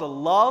 we're called to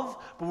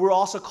love, but we're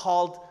also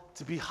called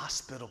to be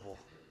hospitable.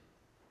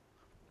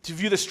 To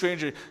view the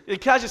stranger.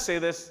 Can I just say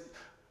this?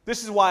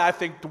 This is why I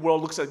think the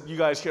world looks at you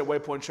guys here at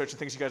Waypoint Church and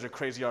thinks you guys are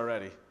crazy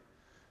already.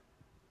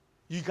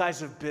 You guys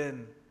have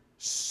been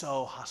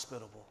so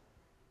hospitable.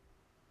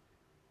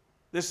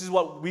 This is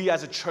what we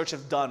as a church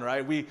have done,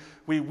 right? We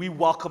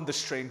welcome the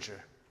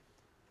stranger,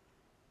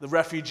 the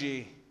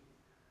refugee,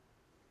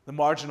 the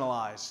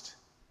marginalized.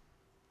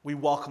 We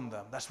welcome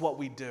them. That's what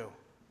we do.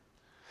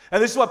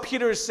 And this is what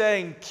Peter is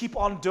saying, keep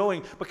on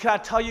doing. But can I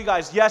tell you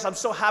guys, yes, I'm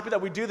so happy that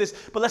we do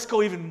this, but let's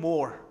go even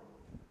more.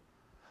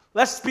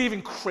 Let's be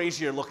even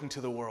crazier looking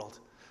to the world.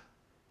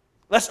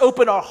 Let's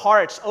open our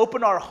hearts,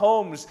 open our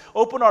homes,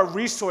 open our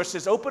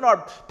resources, open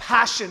our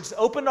passions,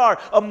 open our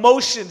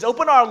emotions,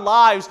 open our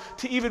lives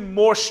to even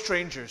more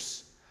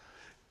strangers.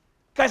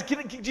 Guys,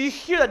 do you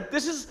hear that?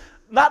 This is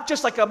not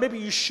just like maybe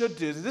you should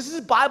do this. This is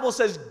the Bible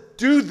says,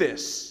 do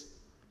this.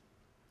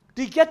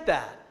 Do you get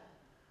that?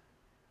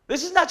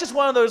 This is not just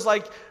one of those,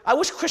 I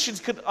wish Christians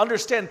could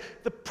understand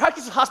the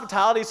practice of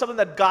hospitality is something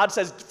that God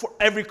says for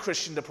every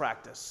Christian to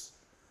practice.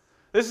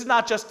 This is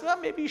not just, well,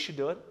 maybe you should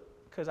do it,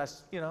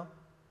 because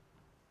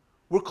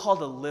we're called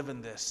to live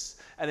in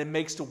this, and it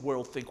makes the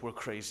world think we're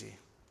crazy.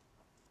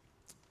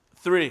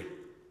 3,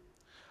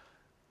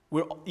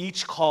 we're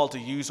each called to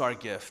use our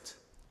gift.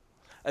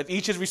 If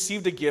each has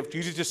received a gift,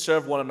 use it to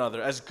serve one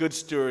another as good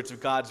stewards of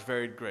God's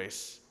varied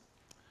grace.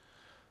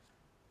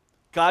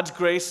 God's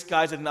grace,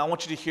 guys, and I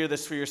want you to hear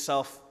this for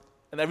yourself.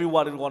 and every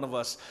one of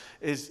us,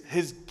 is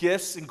his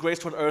gifts and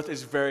grace on earth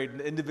is varied,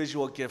 the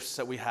individual gifts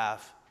that we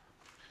have.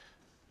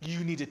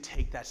 You need to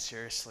take that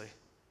seriously.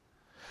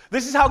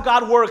 This is how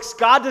God works.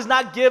 God does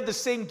not give the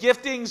same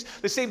giftings,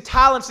 the same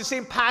talents, the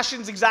same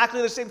passions,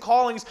 exactly the same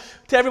callings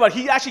to everybody.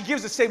 He actually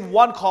gives the same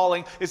one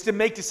calling, is to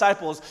make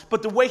disciples.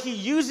 But the way he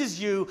uses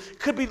you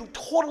could be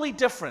totally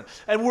different.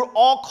 And we're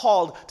all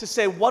called to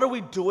say, what are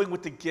we doing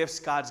with the gifts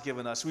God's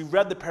given us? We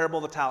read the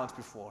parable of the talents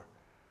before.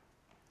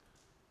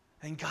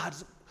 And God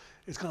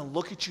is going to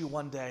look at you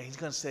one day. He's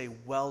going to say,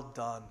 well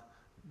done,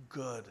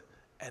 good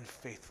and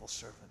faithful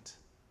servant.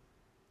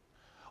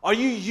 Are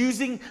you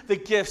using the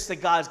gifts that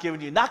God's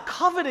given you? Not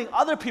coveting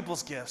other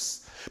people's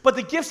gifts, but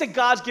the gifts that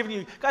God's given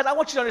you. Guys, I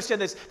want you to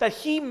understand this, that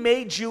he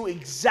made you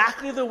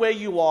exactly the way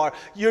you are,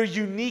 your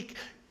unique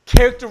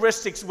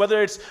characteristics,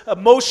 whether it's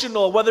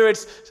emotional, whether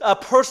it's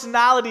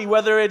personality,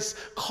 whether it's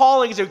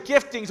callings or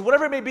giftings,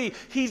 whatever it may be.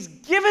 He's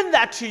given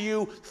that to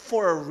you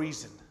for a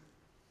reason.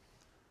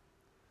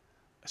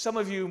 Some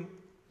of you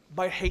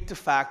might hate the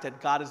fact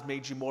that God has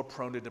made you more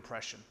prone to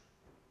depression.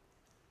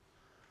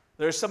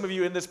 There are some of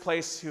you in this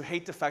place who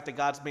hate the fact that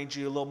God's made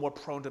you a little more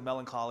prone to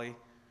melancholy,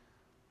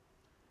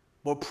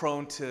 more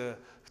prone to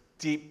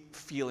deep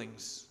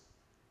feelings.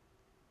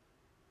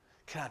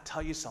 Can I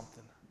tell you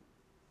something?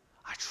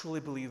 I truly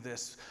believe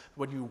this.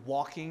 When you're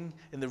walking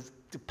in the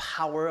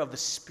power of the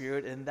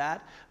Spirit in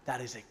that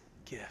is a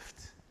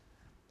gift.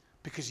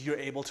 Because you're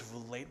able to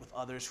relate with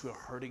others who are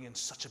hurting in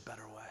such a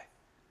better way.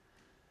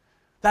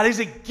 That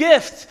is a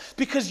gift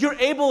because you're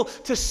able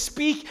to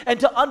speak and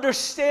to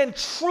understand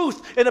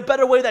truth in a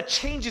better way that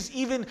changes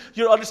even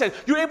your understanding.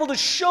 You're able to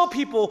show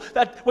people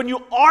that when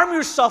you arm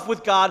yourself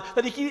with God,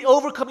 that you can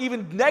overcome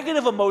even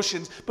negative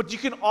emotions, but you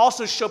can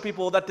also show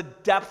people that the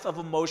depth of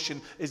emotion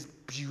is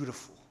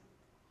beautiful.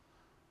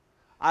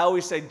 I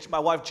always say my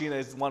wife Gina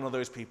is one of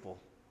those people.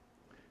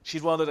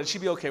 She's one of those, and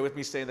she'd be okay with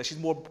me saying that she's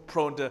more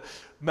prone to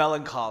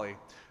melancholy.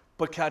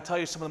 But can I tell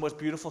you, some of the most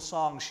beautiful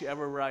songs she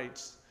ever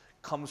writes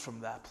comes from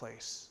that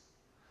place,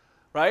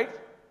 right?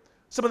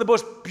 Some of the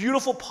most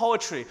beautiful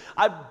poetry.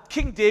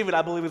 King David,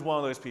 I believe, is one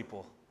of those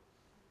people,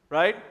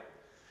 right?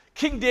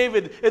 King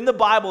David in the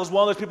Bible is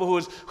one of those people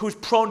who's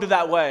prone to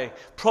that way,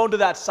 prone to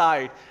that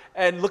side.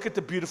 And look at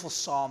the beautiful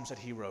Psalms that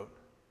he wrote.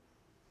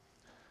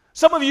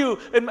 Some of you,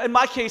 in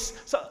my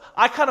case,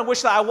 I kind of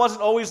wish that I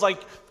wasn't always like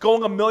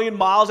going a million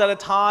miles at a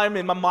time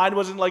and my mind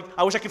wasn't like,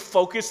 I wish I could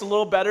focus a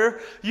little better.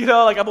 You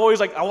know, like I'm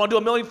always like, I want to do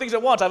a million things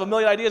at once. I have a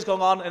million ideas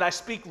going on and I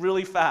speak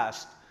really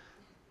fast.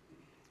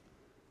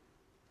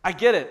 I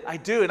get it, I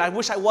do, and I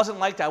wish I wasn't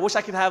like that. I wish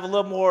I could have a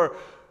little more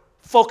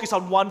focus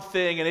on one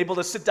thing and able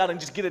to sit down and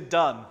just get it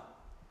done.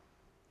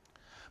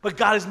 But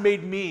God has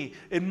made me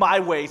in my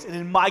ways and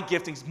in my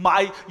giftings,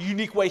 my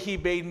unique way he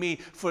made me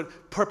for the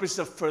purpose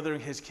of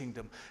furthering his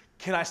kingdom.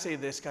 Can I say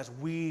this, guys?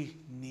 We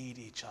need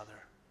each other.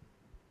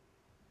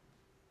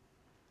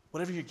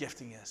 Whatever your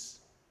gifting is,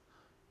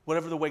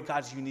 whatever the way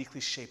God's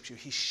uniquely shaped you,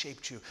 he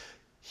shaped you.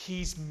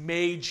 He's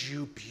made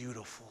you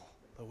beautiful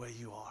the way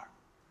you are.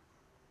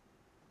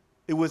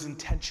 It was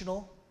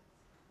intentional.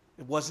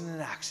 It wasn't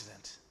an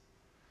accident.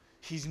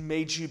 He's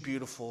made you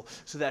beautiful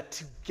so that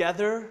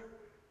together,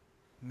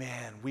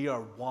 man, we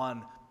are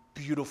one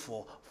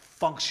beautiful,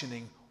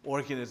 functioning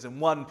organism,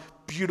 one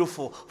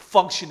beautiful,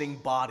 functioning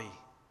body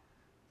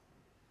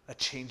that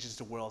changes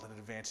the world and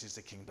advances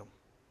the kingdom.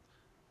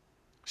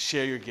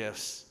 Share your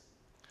gifts.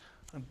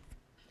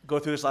 Go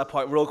through this last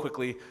part real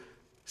quickly.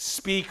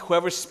 Speak,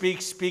 whoever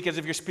speaks, speak as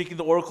if you're speaking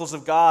the oracles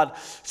of God.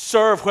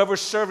 Serve, whoever's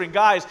serving.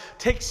 Guys,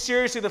 take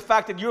seriously the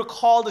fact that you're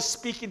called to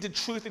speak into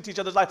truth into each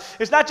other's life.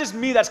 It's not just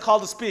me that's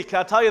called to speak. Can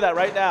I tell you that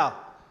right now?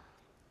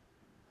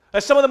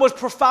 And some of the most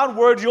profound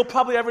words you'll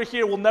probably ever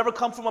hear will never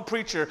come from a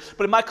preacher,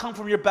 but it might come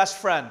from your best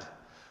friend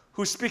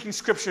who's speaking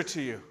scripture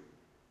to you.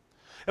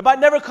 It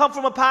might never come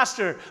from a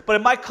pastor, but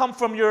it might come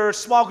from your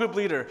small group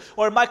leader,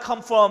 or it might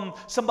come from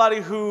somebody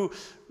who,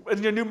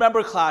 in your new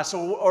member class,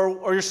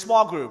 or your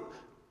small group.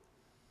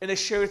 And they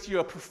share with you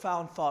a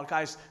profound thought.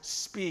 Guys,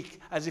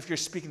 speak as if you're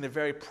speaking the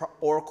very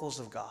oracles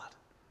of God.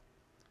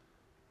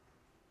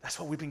 That's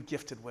what we've been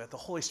gifted with. The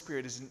Holy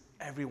Spirit is in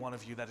every one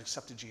of you that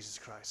accepted Jesus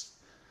Christ.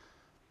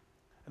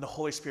 And the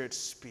Holy Spirit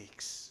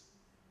speaks.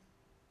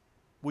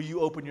 Will you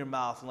open your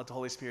mouth and let the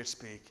Holy Spirit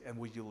speak? And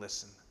will you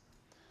listen?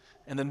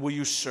 And then will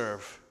you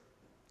serve?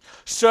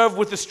 Serve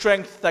with the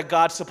strength that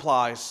God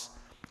supplies.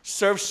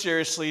 Serve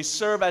seriously.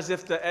 Serve as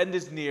if the end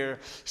is near.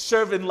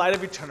 Serve in light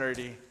of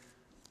eternity.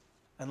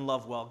 And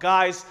love well.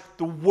 Guys,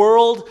 the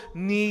world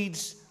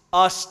needs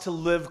us to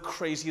live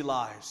crazy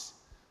lives.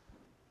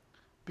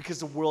 Because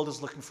the world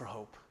is looking for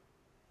hope.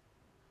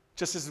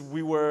 Just as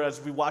we were,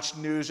 as we watched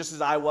news, just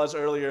as I was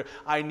earlier,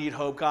 I need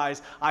hope.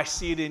 Guys, I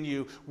see it in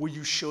you. Will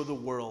you show the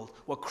world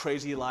what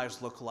crazy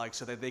lives look like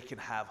so that they can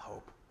have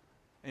hope?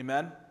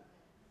 Amen?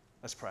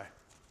 Let's pray.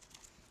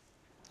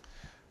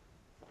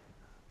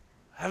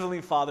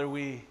 Heavenly Father,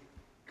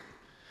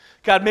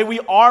 God, may we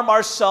arm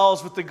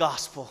ourselves with the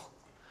gospel.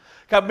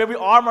 God, may we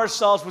arm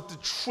ourselves with the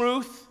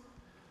truth,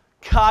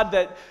 God,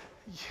 that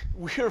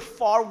We are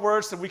far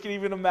worse than we can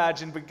even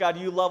imagine, but God,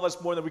 you love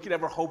us more than we could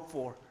ever hope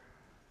for.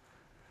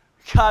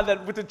 God,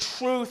 that with the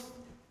truth,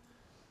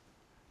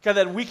 God,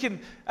 that we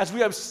can, as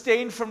we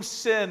abstain from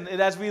sin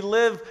and as we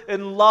live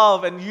in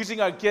love and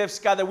using our gifts,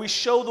 God, that we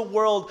show the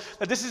world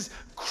that this is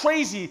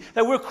crazy,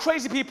 that we're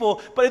crazy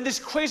people, but in this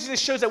craziness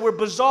shows that we're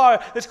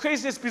bizarre. This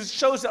craziness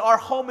shows that our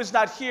home is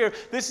not here.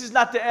 This is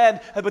not the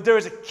end, but there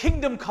is a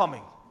kingdom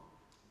coming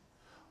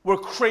where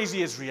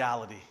crazy is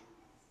reality.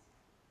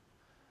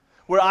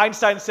 Where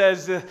Einstein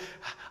says,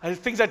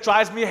 things that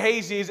drives me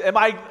hazy is, am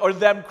I or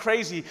them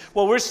crazy?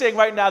 Well, we're saying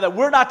right now that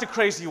we're not the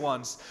crazy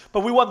ones,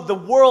 but we want the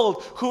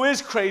world who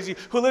is crazy,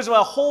 who lives in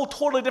a whole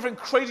totally different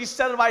crazy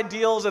set of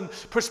ideals and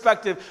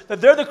perspective,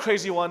 that they're the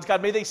crazy ones.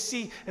 God, may they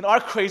see in our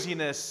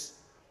craziness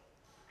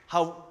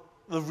how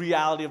the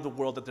reality of the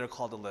world that they're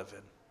called to live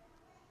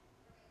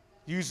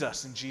in. Use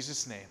us in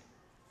Jesus' name.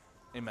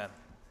 Amen.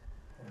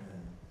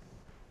 Amen.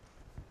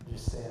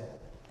 Just stand.